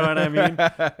 You know what I mean?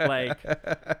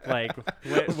 Like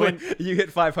when you hit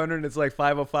 500 and it's like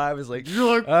 505 is like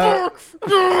you're like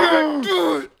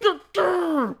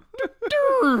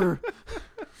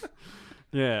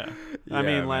yeah.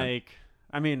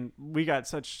 I mean we got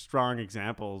such strong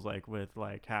examples like with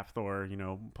like Hafthor, you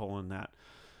know, pulling that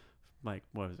like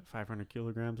what was it 500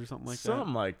 kilograms or something like that.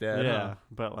 Something like that. Yeah, huh?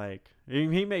 but like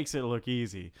he makes it look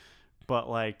easy. But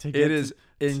like to get it is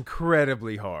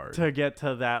incredibly hard to get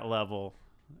to that level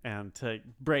and to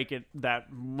break it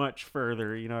that much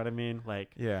further, you know what I mean?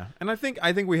 Like yeah. And I think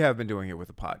we have been doing it with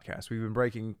the podcast. We've been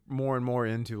breaking more and more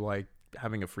into like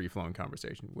having a free flowing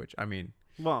conversation, which I mean,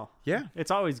 well, yeah,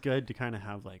 it's always good to kind of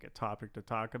have like a topic to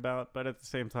talk about, but at the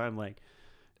same time, like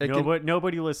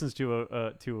nobody listens to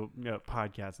a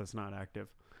podcast that's not active.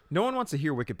 No one wants to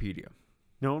hear Wikipedia.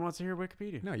 No one wants to hear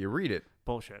Wikipedia. No, you read it.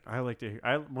 Bullshit. I like to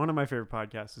hear. One of my favorite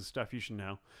podcasts is Stuff You Should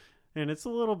Know, and it's a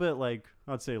little bit like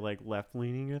I'd say like left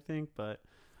leaning, I think, but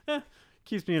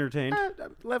keeps me entertained.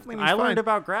 Left leaning. I learned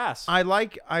about grass. I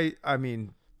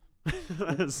mean,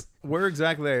 where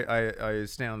exactly I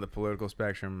stand on the political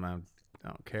spectrum, I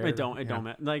don't care. It don't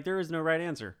matter. Like there is no right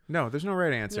answer. No, there's no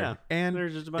right answer. Yeah, and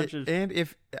there's just a bunch of. And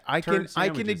if I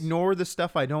can ignore the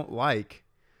stuff I don't like.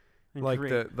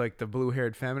 Like the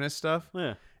blue-haired feminist stuff.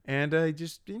 Yeah. And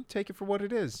just take it for what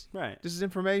it is. Right. This is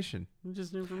information.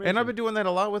 Just information. And I've been doing that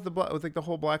a lot with like the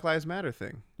whole Black Lives Matter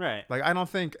thing. Right. Like I don't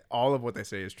think all of what they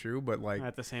say is true, but like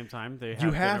at the same time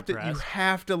you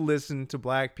have to listen to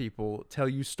black people tell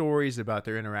you stories about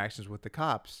their interactions with the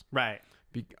cops. Right.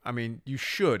 I mean, you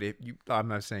should. I'm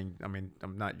not saying. I mean,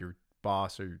 I'm not your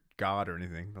boss or God or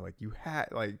anything, but like you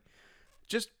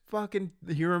just fucking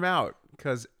hear them out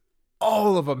because.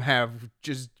 All of them have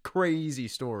just crazy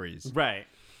stories. Right.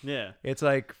 Yeah. It's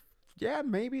like, yeah,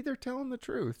 maybe they're telling the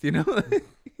truth, you know?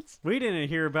 We didn't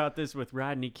hear about this with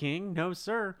Rodney King. No,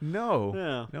 sir. No.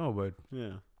 Yeah. No, but.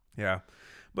 Yeah. Yeah.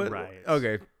 But, right.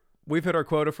 Okay. We've hit our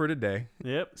quota for today.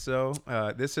 Yep. So,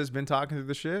 this has been Talking Through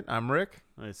the Shit. I'm Rick.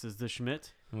 This is the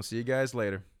Schmidt. And we'll see you guys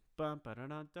later. Bum,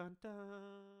 ba-da-dun-dun-dun.